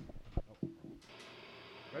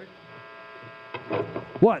 Ready?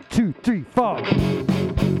 1, 2, 3, 4.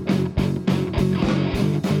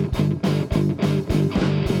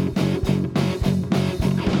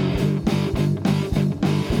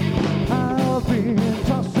 I've been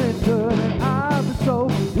tossing dirt and I've been so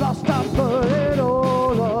lost I'm putting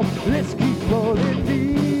all up. Let's keep rolling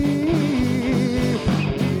deep.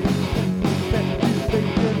 That you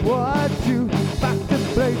thinking what you back to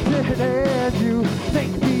places and you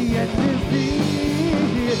think the end is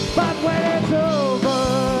near. But when it's over,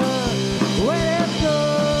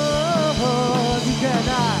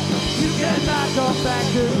 you cannot go back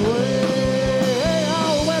this way.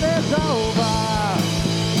 Oh, when it's over.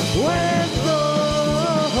 When it's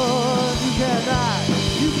done,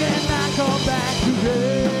 you cannot come back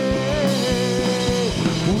today.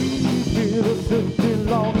 We feel a certain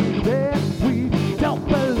longing there. We don't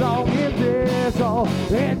belong in this or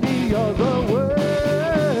any other world.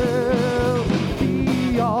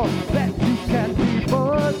 Be all that you can be,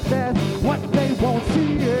 but that's what they won't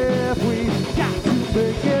see if we got to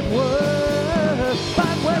make it worse.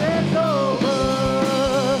 But when it's over,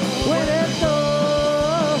 when it's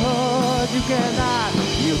over, you cannot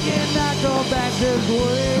go back this way.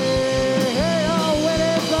 Oh, when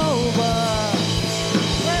it's over,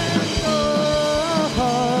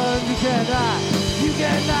 you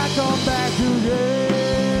cannot come back today.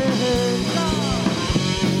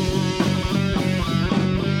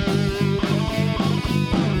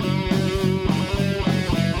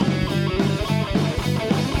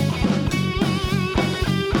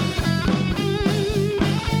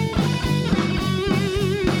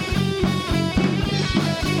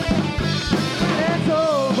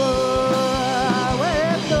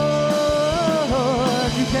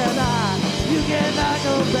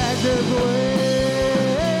 Back this way.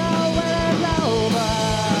 Oh, when it's over,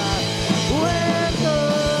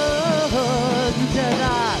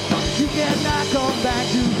 you cannot come back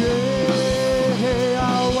today.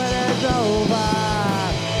 Oh, when it's over,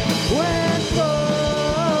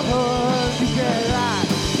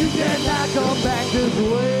 you cannot come back this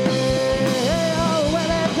way. Oh, when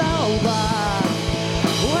it's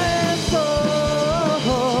over,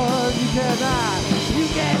 you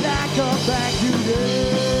cannot come back today.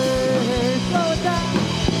 Slow it down.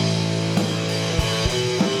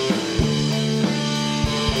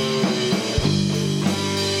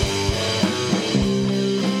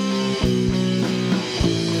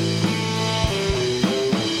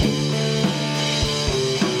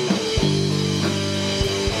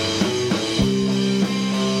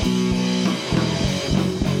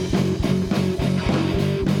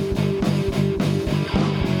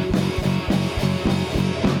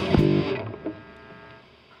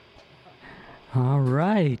 All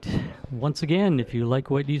right. Once again, if you like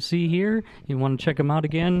what you see here, you want to check them out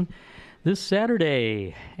again this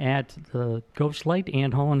Saturday at the Ghost Light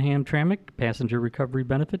and Holland Trammick Passenger Recovery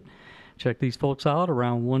Benefit. Check these folks out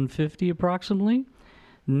around 150 approximately.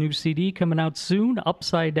 New CD coming out soon,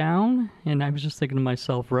 Upside Down. And I was just thinking to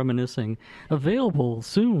myself, reminiscing, available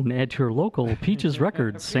soon at your local Peaches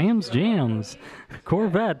Records, Sam's Jams,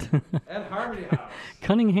 Corvette, At Harmony House.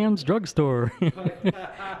 Cunningham's Drugstore.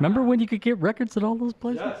 Remember when you could get records at all those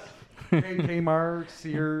places? Yes. Kmart,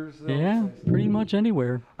 Sears. Yeah, pretty much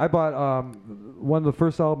anywhere. I bought one of the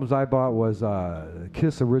first albums I bought was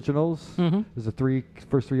Kiss Originals. Mm-hmm. There's the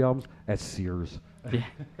first three albums at Sears. Yeah.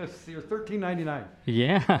 Sears, $13.99.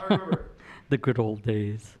 Yeah. I remember. The good old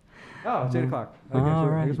days. Oh, it's 8 o'clock. All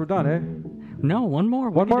right. I guess we're done, eh? No, one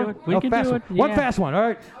more. One We can more? do it. We Oh, can fast do one. it. One Yeah. fast one. All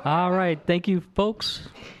right. All right. Thank you, folks.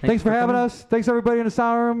 Thanks for having coming. us. Thanks, everybody in the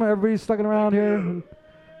sound room. Everybody's sticking around here.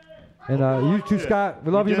 And you too, Scott.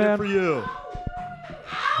 We love you, did it man. for you.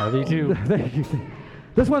 Love you too. Thank you.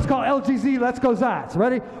 This one's called LGZ. Let's go, Zotz.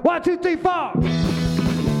 Ready? 1, 2, 3, 4.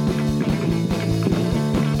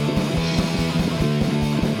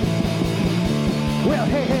 Well,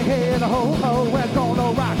 hey, hey, hey, the ho-ho, we're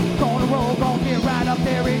gonna rock, gonna roll, gonna get right up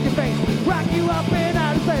there in your face. Rock you up in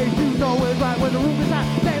outer space, you know it's right when the room is hot.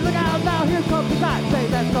 Say, look out now, here comes the night. Say,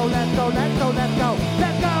 that's let's go, let's go, let's go, let's go,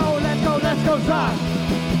 let's go, let's go, let's go, Zotz.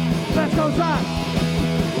 Let's go, Zotz.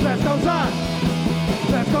 Let's go, Zotz.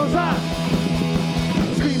 Let's go, Zotz.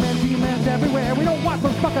 Screaming demons everywhere. We don't want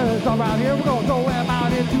those fuckers around here. We're gonna throw them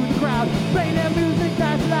out into the crowd. Play their music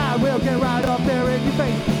that's loud. We'll get right up there in your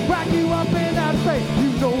face. Rock you up in outer space. You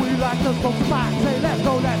know we like to smoke some pot. Say let's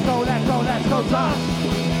go, let's go, let's go, let's go, Zotz.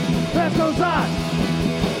 Let's go, Zotz.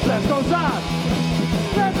 Let's go, Zotz.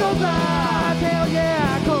 Let's go, Zotz. Hell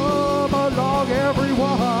yeah, come along,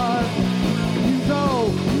 everyone. You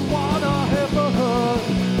know you wanna have a hug.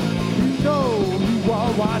 You know you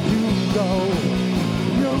want what you know.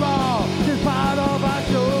 You're all just part of our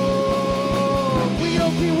show. We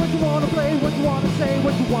don't care what you wanna play, what you wanna say,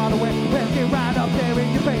 what you wanna wear. Let's get right up there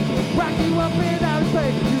in your face. Rock you up in outer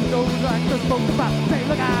space. You know we like to smoke the pot. Say,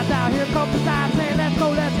 look out now, here comes the time. Say, let's go,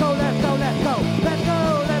 let's go, let's go, let's go. Let's go,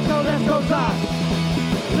 let's go, let's go, Zotz.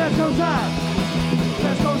 Let's go, Zotz.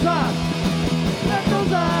 Let's go, Zotz. Let's go,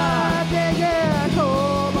 Zotz. Yeah, yeah,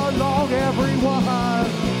 come along, everyone.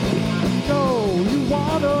 You know you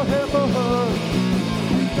wanna have a hug.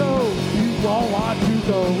 You know you all want to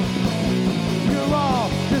go. You're all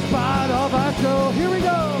just part of our show. Here we go.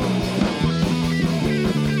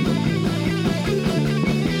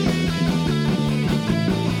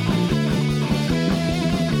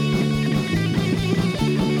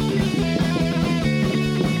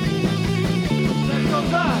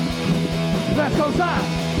 Let's go, Zotz.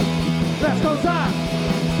 Let's go, Zotz.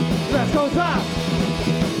 Let's go, Zotz.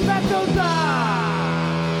 Let's go, Zotz.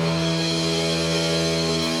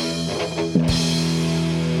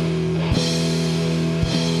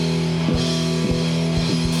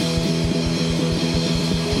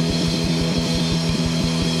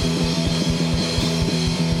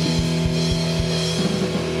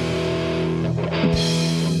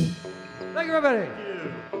 Thank you, everybody.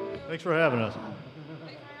 Thank you. Thanks for having us.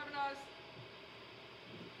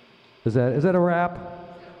 Is that a wrap?